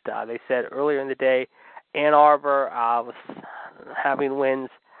 But they said earlier in the day Ann Arbor was having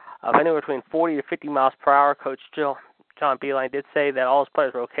winds of anywhere between 40 to 50 miles per hour. Coach John Beilein did say that all his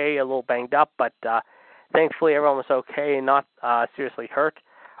players were okay, a little banged up, but thankfully everyone was okay and not seriously hurt.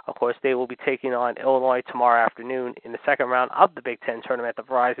 Of course, they will be taking on Illinois tomorrow afternoon in the second round of the Big Ten tournament at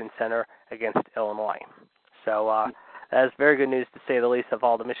the Verizon Center against Illinois. So that is very good news, to say the least, of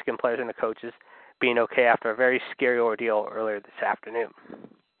all the Michigan players and the coaches being okay after a very scary ordeal earlier this afternoon.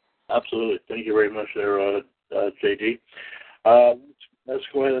 Absolutely. Thank you very much there, JD. Let's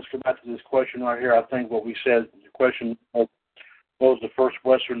go ahead. Let's go back to this question right here. I think what we said, the question was the first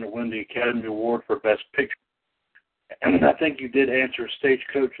Western to win the Academy Award for Best Picture. And I think you did answer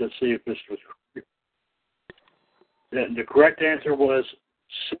Stagecoach. Let's see if this was correct. The correct answer was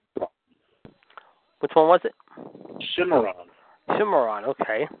Cimarron. Which one was it? Cimarron. Cimarron,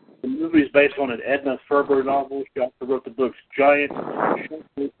 okay. The movie is based on an Edna Ferber novel. She also wrote the books Giant,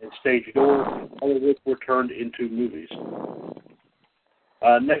 and Stage Door, all of which were turned into movies.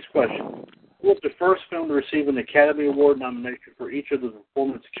 Next question. Who was the first film to receive an Academy Award nomination for each of the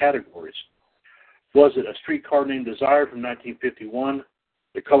performance categories? Was it A Streetcar Named Desire from 1951,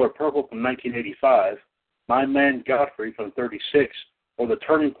 The Color Purple from 1985, My Man Godfrey from 1936, or The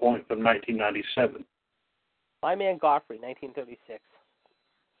Turning Point from 1997? My Man Godfrey, 1936.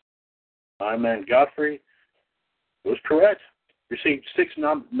 My Man Godfrey was correct. Received 6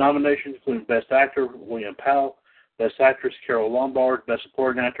 nominations, including Best Actor, William Powell, Best Actress, Carol Lombard, Best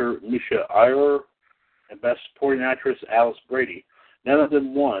Supporting Actor, Misha Iyer, and Best Supporting Actress, Alice Brady. None of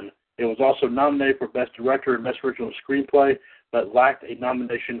them won. It was also nominated for Best Director and Best Original Screenplay, but lacked a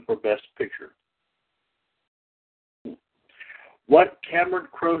nomination for Best Picture. What Cameron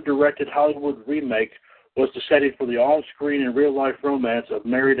Crowe-directed Hollywood remake was the setting for the on-screen and real-life romance of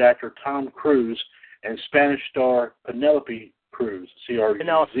married actor Tom Cruise and Spanish star Penelope Cruz, C-R-U-Z?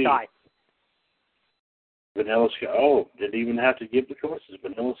 Vanilla Sky. Vanilla Sky. Oh, didn't even have to give the choices.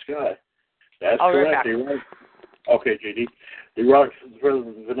 Vanilla Sky. That's correct. You're right. Okay, JD. The Rock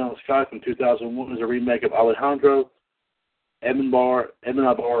Vanilla Sky from 2001 is a remake of Alejandro Amenabar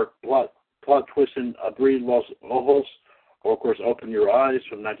plot twist in Abrir Los Ojos, or of course Open Your Eyes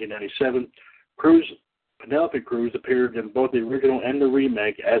from 1997. Penelope Cruz appeared in both the original and the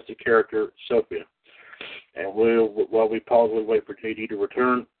remake as the character Sophia. And while we pause, we'll wait for JD to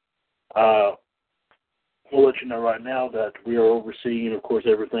return. We'll let you know right now that we are overseeing, of course,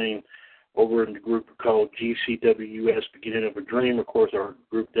 everything over in the group called WCWUS, Beginning of a Dream, of course, our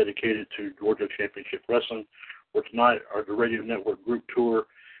group dedicated to Georgia Championship Wrestling, where tonight, the Radio Network group tour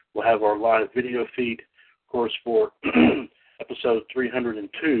will have our live video feed, of course, for episode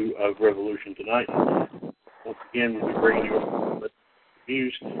 302 of Revolution Tonight. Once again, we'll be bringing you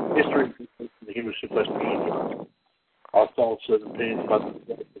views, history, the Human Suplex Machine. Our thoughts and opinions about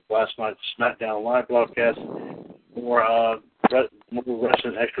last night's SmackDown live broadcast. More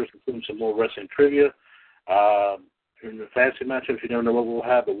wrestling extras, including some more wrestling trivia. In the fantasy matchups, you never know what we'll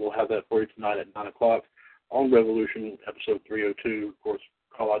have, but we'll have that for you tonight at 9 o'clock on Revolution, episode 302. Of course,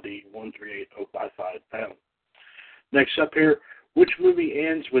 call ID 1380555#. Next up here, which movie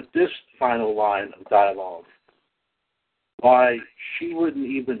ends with this final line of dialogue? Why, she wouldn't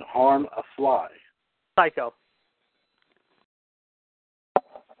even harm a fly. Psycho.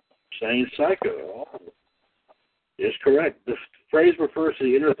 Insane Psycho. Oh, is correct. The phrase refers to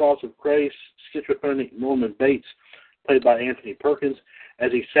the inner thoughts of crazed, schizophrenic Norman Bates, played by Anthony Perkins,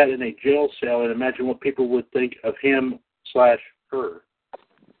 as he sat in a jail cell and imagined what people would think of him/her.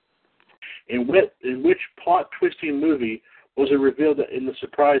 In which plot-twisting movie was it revealed that in the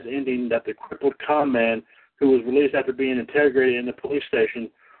surprise ending that the crippled con man who was released after being interrogated in the police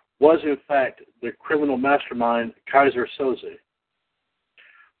station was in fact the criminal mastermind Kaiser Soze?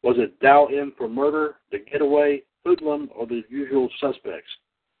 Was it Dial M for Murder, The Getaway, Hoodlum, or The Usual Suspects?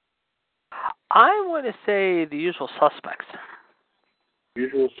 I want to say The Usual Suspects.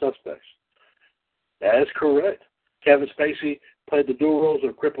 Usual Suspects. That is correct. Kevin Spacey played the dual roles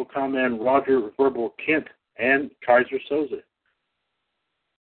of crippled con man Roger Verbal Kent and Kaiser Soze.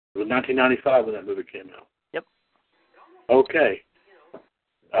 It was 1995 when that movie came out. Yep. Okay.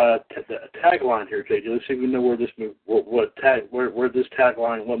 The tagline here, JJ. Let's see if we know where this movie, what this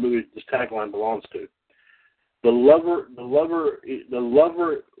tagline belongs to. The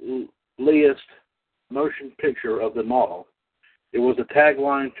loveliest motion picture of them all. It was a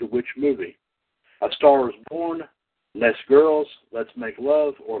tagline to which movie? A Star is Born, Less Girls, Let's Make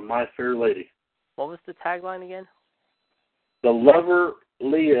Love, or My Fair Lady? What was the tagline again? The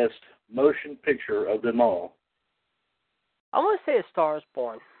loveliest motion picture of them all. I want to say A Star is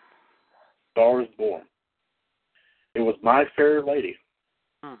Born. Star is Born. It was My Fair Lady.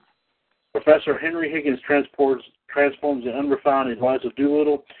 Hmm. Professor Henry Higgins transforms the unrefined Eliza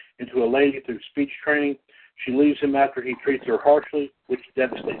Doolittle into a lady through speech training. She leaves him after he treats her harshly, which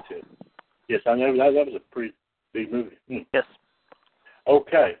devastates him. Yes, I know that was a pretty big movie. Yes.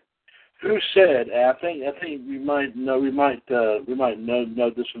 Okay. Who said? I think we might know this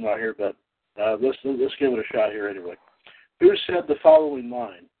one right here, but let's give it a shot here anyway. Who said the following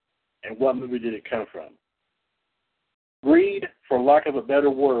line, and what movie did it come from? Greed, for lack of a better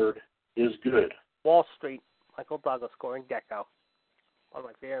word, is good. Wall Street, Michael Douglas scoring Gecko. One of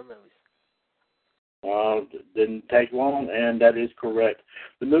my favorite movies. Didn't take long, and that is correct.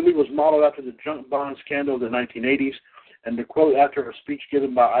 The movie was modeled after the junk bond scandal of the 1980s, and the quote after a speech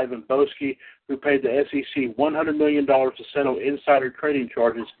given by Ivan Boesky, who paid the SEC $100 million to settle insider trading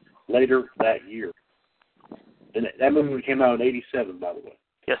charges later that year. And that movie came out in 87, by the way.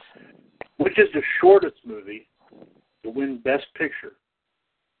 Yes. Which is the shortest movie to win Best Picture?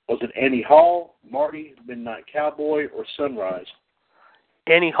 Was it Annie Hall, Marty, Midnight Cowboy, or Sunrise?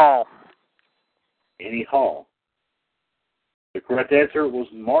 Annie Hall. Annie Hall. The correct answer was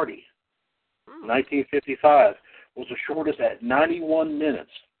Marty. 1955 was the shortest at 91 minutes.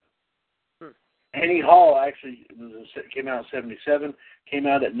 Annie Hall actually came out in 77, came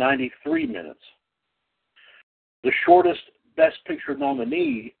out at 93 minutes. The shortest Best Picture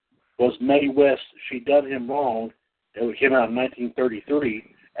nominee was Mae West, She Done Him Wrong. It came out in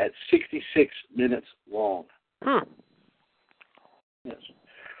 1933 at 66 minutes long. Yes.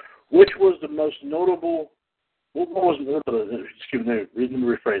 Which was the most notable? Excuse me. Let me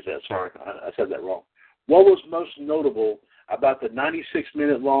rephrase that. Sorry, I said that wrong. What was most notable about the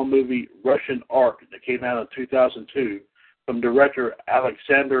 96-minute-long movie Russian Ark that came out in 2002 from director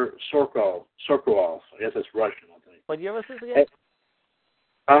Alexander Sokolov? I guess that's Russian, I think. What year was this again?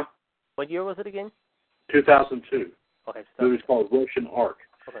 Huh? What year was it again? 2002. Okay. The movie's called Russian Ark.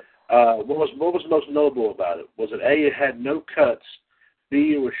 Okay. What was most notable about it? Was it A, it had no cuts,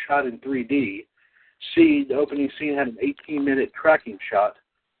 B, it was shot in 3D, C, the opening scene had an 18-minute tracking shot,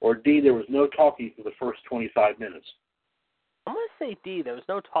 or D, there was no talking for the first 25 minutes? I'm going to say D, there was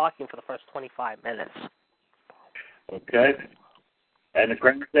no talking for the first 25 minutes. Okay. And the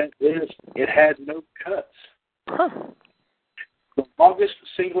correct answer is it had no cuts. Huh. The longest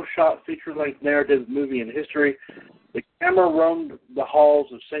single-shot feature-length narrative movie in history, the camera roamed the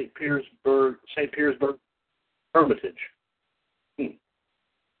halls of St. Petersburg Hermitage.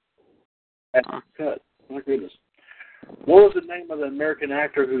 That's cut. My goodness. What was the name of the American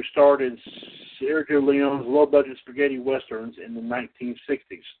actor who starred in Sergio Leone's low-budget spaghetti westerns in the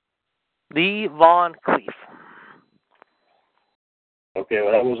 1960s? Lee Von Cleef. Okay,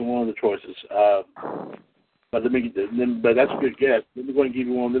 well, that wasn't one of the choices. But that's a good guess. Let me go and give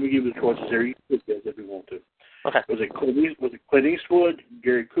you one. Let me give you the choices here. You can guess if you want to. Okay. Was it Clint Eastwood,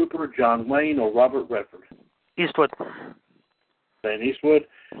 Gary Cooper, John Wayne, or Robert Redford? Eastwood. Clint Eastwood?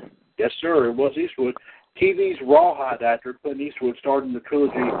 Yes, sir. It was Eastwood. TV's rawhide actor Clint Eastwood starred in the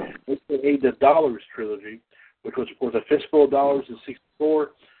trilogy, the Dollars trilogy, which was, of course, A Fistful of Dollars in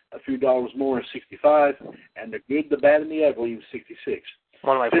 64, A Few Dollars More in 65, and The Good, the Bad, and the Ugly in 66.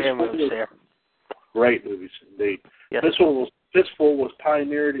 One of my favorite movies there. Great movies, indeed. Yes. Fistful was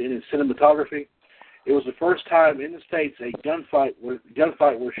pioneered in its cinematography. It was the first time in the States a gunfight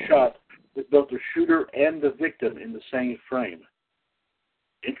was shot with both the shooter and the victim in the same frame.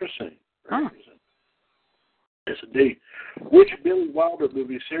 Interesting. Very interesting. Yes, indeed. Which Billy Wilder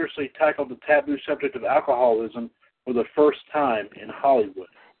movie seriously tackled the taboo subject of alcoholism for the first time in Hollywood?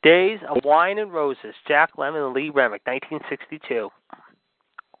 Days of Wine and Roses, Jack Lemmon and Lee Remick, 1962.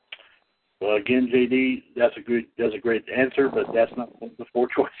 Well, again, JD, that's a great answer, but that's not the four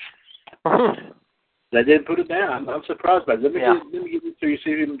choice. They didn't put it down. I'm surprised by it. Let me give it to you.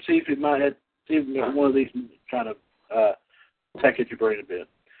 See if you might have one of these kind of tech at your brain a bit.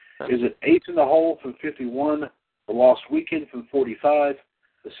 Is it Eight in the Hole from 51, The Lost Weekend from 45,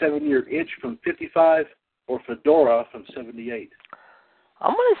 The 7-Year Itch from 55, or Fedora from 78?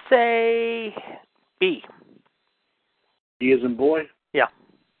 I'm going to say B. B as in boy? Yeah.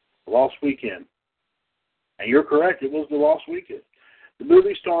 The Lost Weekend. And you're correct. It was The Lost Weekend. The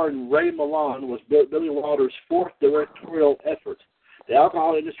movie starring Ray Milland was Billy Wilder's fourth directorial effort. The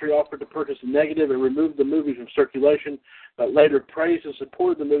alcohol industry offered to purchase a negative and remove the movie from circulation, but later praised and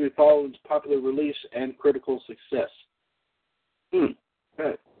supported the movie following its popular release and critical success.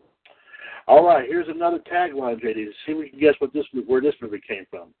 Okay. All right, here's another tagline, JD. See if we can guess where this movie came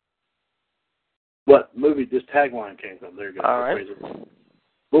from. What movie this tagline came from? There you go. All right.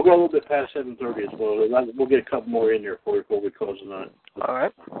 We'll go a little bit past 7:30 as well. We'll get a couple more in there before we close tonight. All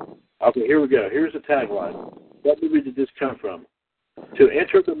right. Okay, here we go. Here's the tagline. What movie did this come from? To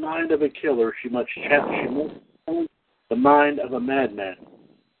enter the mind of a killer, she must challenge the mind of a madman.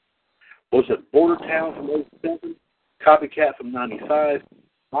 Was it Border Town from 2007, Copycat from 95,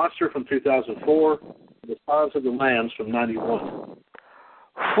 Monster from 2004, The Silence of the Lambs from 91?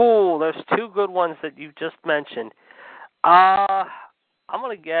 Ooh, there's two good ones that you just mentioned. I'm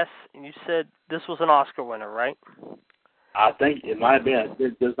going to guess, and you said this was an Oscar winner, right? I think it might have been.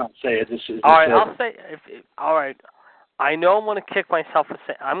 It does not say it. All right, I'll say. All right, I know I'm going to kick myself for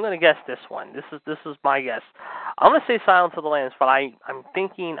saying. I'm going to guess this one. This is my guess. I'm going to say Silence of the Lambs, but I'm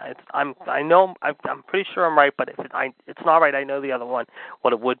thinking. I'm pretty sure I'm right, but if it's not right, I know the other one.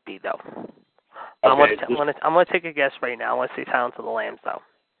 What it would be though. Okay, I'm going to take a guess right now. I'm going to say Silence of the Lambs though.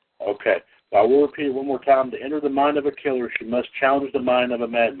 Okay. I will repeat it one more time. To enter the mind of a killer, she must challenge the mind of a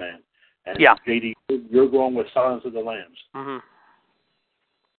madman. And JD, you're going with Silence of the Lambs. Mm-hmm.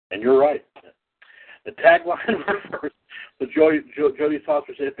 And you're right. The tagline refers to Jodie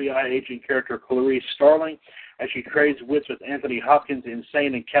Foster's FBI agent character, Clarice Starling, as she trades wits with Anthony Hopkins'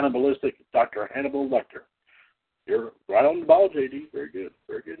 insane and cannibalistic Dr. Hannibal Lecter. You're right on the ball, JD. Very good.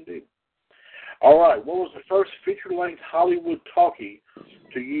 Very good indeed. All right, what was the first feature-length Hollywood talkie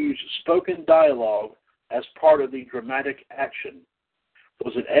to use spoken dialogue as part of the dramatic action?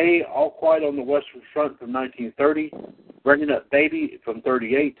 Was it A, All Quiet on the Western Front from 1930, Bringing Up Baby from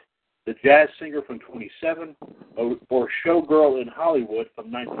 38, The Jazz Singer from 27, or Showgirl in Hollywood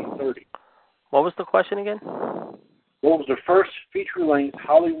from 1930? What was the question again? What was the first feature-length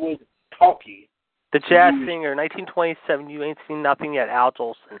Hollywood talkie? The Jazz Singer, 1927. You ain't seen nothing yet, Al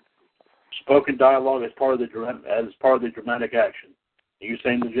Jolson. Spoken dialogue as part of the dramatic action. You're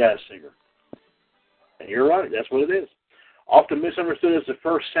saying The Jazz Singer. And you're right, that's what it is. Often misunderstood as the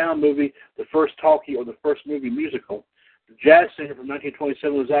first sound movie, the first talkie, or the first movie musical, The Jazz Singer from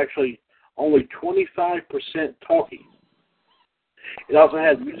 1927 was actually only 25% talkie. It also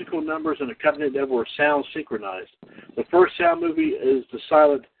had musical numbers and accompaniment that were sound synchronized. The first sound movie is the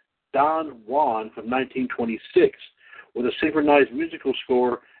silent Don Juan from 1926, with a synchronized musical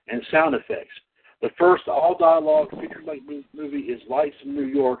score and sound effects. The first all-dialogue feature-length movie is Lights in New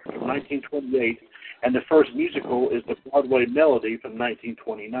York from 1928, and the first musical is The Broadway Melody from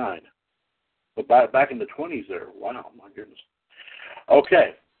 1929. But back in the 20s there. Wow, my goodness.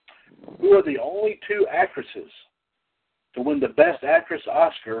 Okay. Who are the only two actresses to win the Best Actress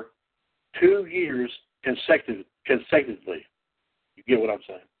Oscar 2 years consecutively? You get what I'm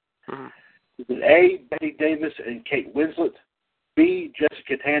saying? Mm-hmm. Is it A, Bette Davis and Kate Winslet, B,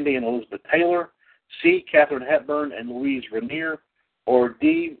 Jessica Tandy and Elizabeth Taylor, C, Katharine Hepburn and Louise Rainier, or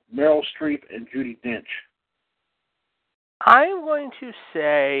D, Meryl Streep and Judi Dench? I'm going to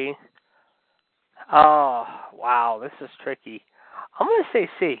say, oh, wow, this is tricky. I'm going to say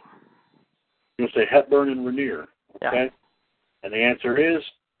C. You're going to say Hepburn and Rainier, okay? Yeah. And the answer is,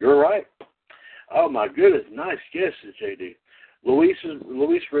 you're right. Oh, my goodness, nice guess, J.D. Louise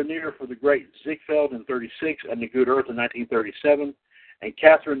Rainier for The Great Ziegfeld in 36 and The Good Earth in 1937, and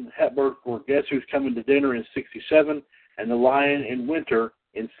Katharine Hepburn for Guess Who's Coming to Dinner in 67, and The Lion in Winter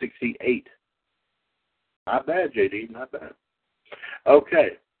in 68. Not bad, J.D., not bad. Okay.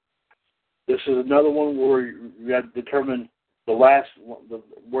 This is another one where you got to determine this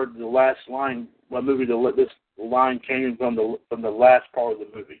line came from the last part of the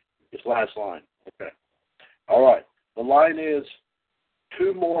movie. This last line. Okay. All right. The line is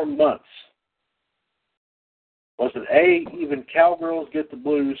 2 more months. Was it A, Even Cowgirls Get the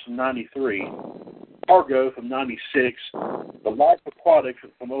Blues from 93, Fargo from 96, The Life Aquatic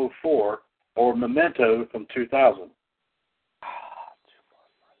from 04, or Memento from 2000?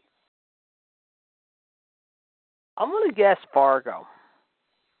 I'm going to guess Fargo.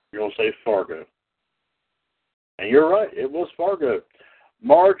 You're going to say Fargo. And you're right. It was Fargo.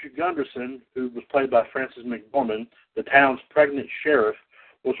 Marge Gunderson, who was played by Frances McDormand, the town's pregnant sheriff,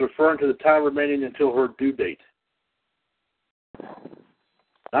 was referring to the time remaining until her due date.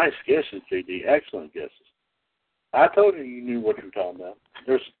 Nice guesses, JD. Excellent guesses. I told you knew what you were talking about.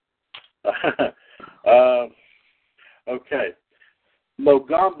 Okay.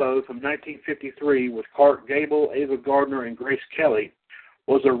 Mogambo from 1953 with Clark Gable, Ava Gardner, and Grace Kelly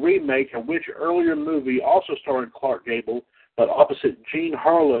was a remake of which earlier movie also starred Clark Gable, but opposite Jean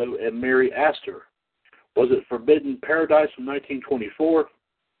Harlow and Mary Astor? Was it Forbidden Paradise from 1924,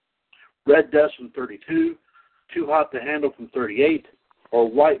 Red Dust from 32, Too Hot to Handle from 38, or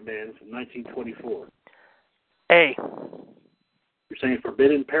White Man from 1924? A. You're saying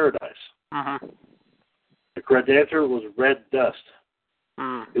Forbidden Paradise. Mm-hmm. The correct answer was Red Dust.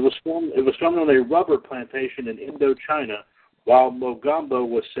 Mm. It was filmed on a rubber plantation in Indochina, while Mogambo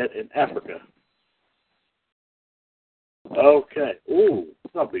was set in Africa. Okay. Ooh,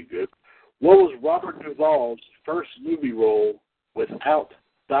 that'll be good. What was Robert Duvall's first movie role without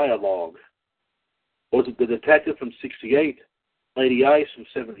dialogue? Was it The Detective from 68, Lady Ice from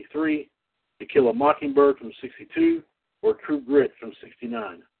 73, To Kill a Mockingbird from 62, or True Grit from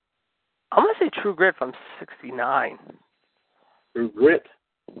 69? I'm going to say True Grit from 69. True Grit.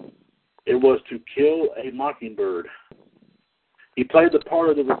 It was To Kill a Mockingbird. He played the part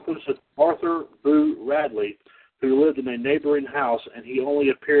of the reclusive Arthur Boo Radley, who lived in a neighboring house, and he only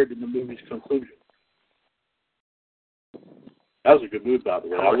appeared in the movie's conclusion. That was a good movie, by the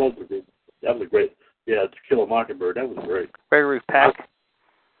way. I loved it. That was a great, To Kill a Mockingbird. That was great. Gregory Peck.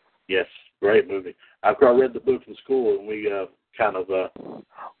 Yes, great movie. After I read the book in school, and we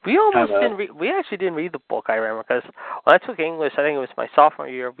we actually didn't read the book, I remember, because when I took English, I think it was my sophomore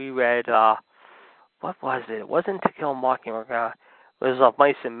year, we read, what was it? It wasn't To Kill a Mockingbird. It was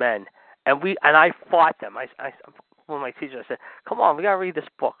Mice and Men. And I fought them. One of my teachers said, "Come on, we got to read this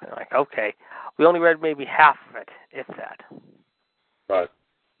book." And I'm like, okay. We only read maybe half of it, if that. Right.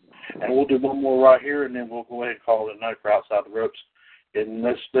 And we'll do one more right here, and then we'll go ahead and call it a night for Outside the Ropes. And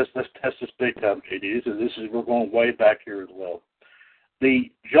let's test this big time, JD. We're going way back here as well.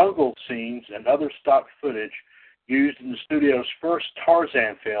 The jungle scenes and other stock footage used in the studio's first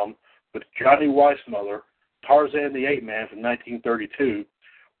Tarzan film with Johnny Weissmuller, Tarzan the Ape Man from 1932,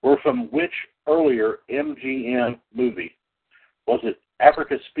 were from which earlier MGM movie? Was it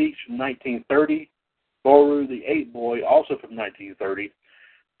Africa Speaks from 1930, Boru the Ape Boy, also from 1930,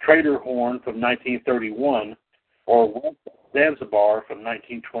 Trader Horn from 1931, or Zanzibar from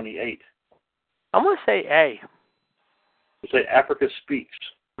 1928? I'm going to say A. You say Africa Speaks.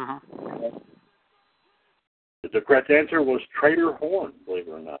 Mm-hmm. The correct answer was Trader Horn, believe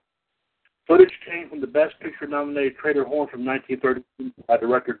it or not. Footage came from the Best Picture nominated Trader Horn from 1932 by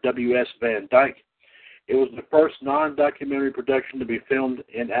director W.S. Van Dyke. It was the first non-documentary production to be filmed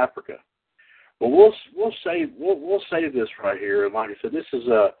in Africa. Well, we'll save this right here. And like I said, this is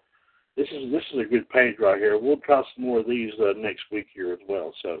a good page right here. We'll try some more of these next week here as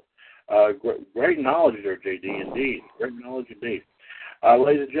well. So, great knowledge there, JD. Indeed, great knowledge indeed.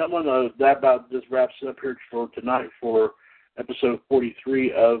 Ladies and gentlemen, that about just wraps it up here for tonight for episode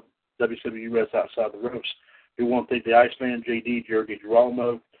 43 of WCWUS Outside the Ropes. We want to thank the Iceman, JD, Jerry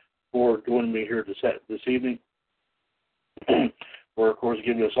Girolamo, for joining me here this evening. For, of course,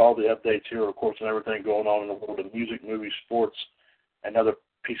 giving us all the updates here, of course, and everything going on in the world of music, movies, sports, and other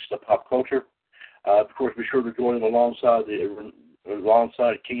pieces of pop culture. Of course, be sure to join him alongside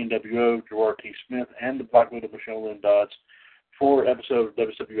King NWO, Gerard T. Smith, and the Black Widow, Michelle Lynn Dodds, for episode of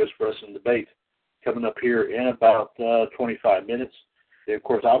WCWUS Wrestling Debate coming up here in about 25 minutes. And of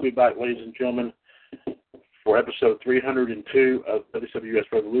course, I'll be back, ladies and gentlemen, for episode 302 of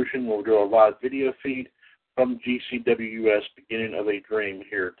WCWUS Revolution, where we'll do our live video feed from GCWUS, Beginning of a Dream,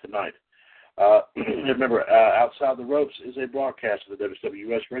 here tonight. Remember, Outside the Ropes is a broadcast of the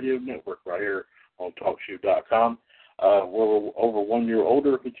WCWUS Radio Network right here on TalkShoe.com. We're over 1 year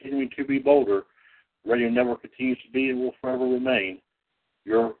older, continuing to be bolder. Radio Network continues to be and will forever remain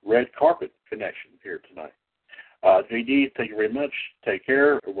your red carpet connection here tonight. JD, thank you very much. Take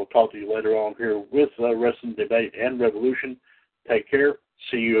care. We'll talk to you later on here with Wrestling Debate and Revolution. Take care.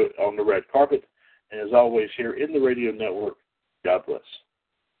 See you on the red carpet. And as always, here in the radio network, God bless.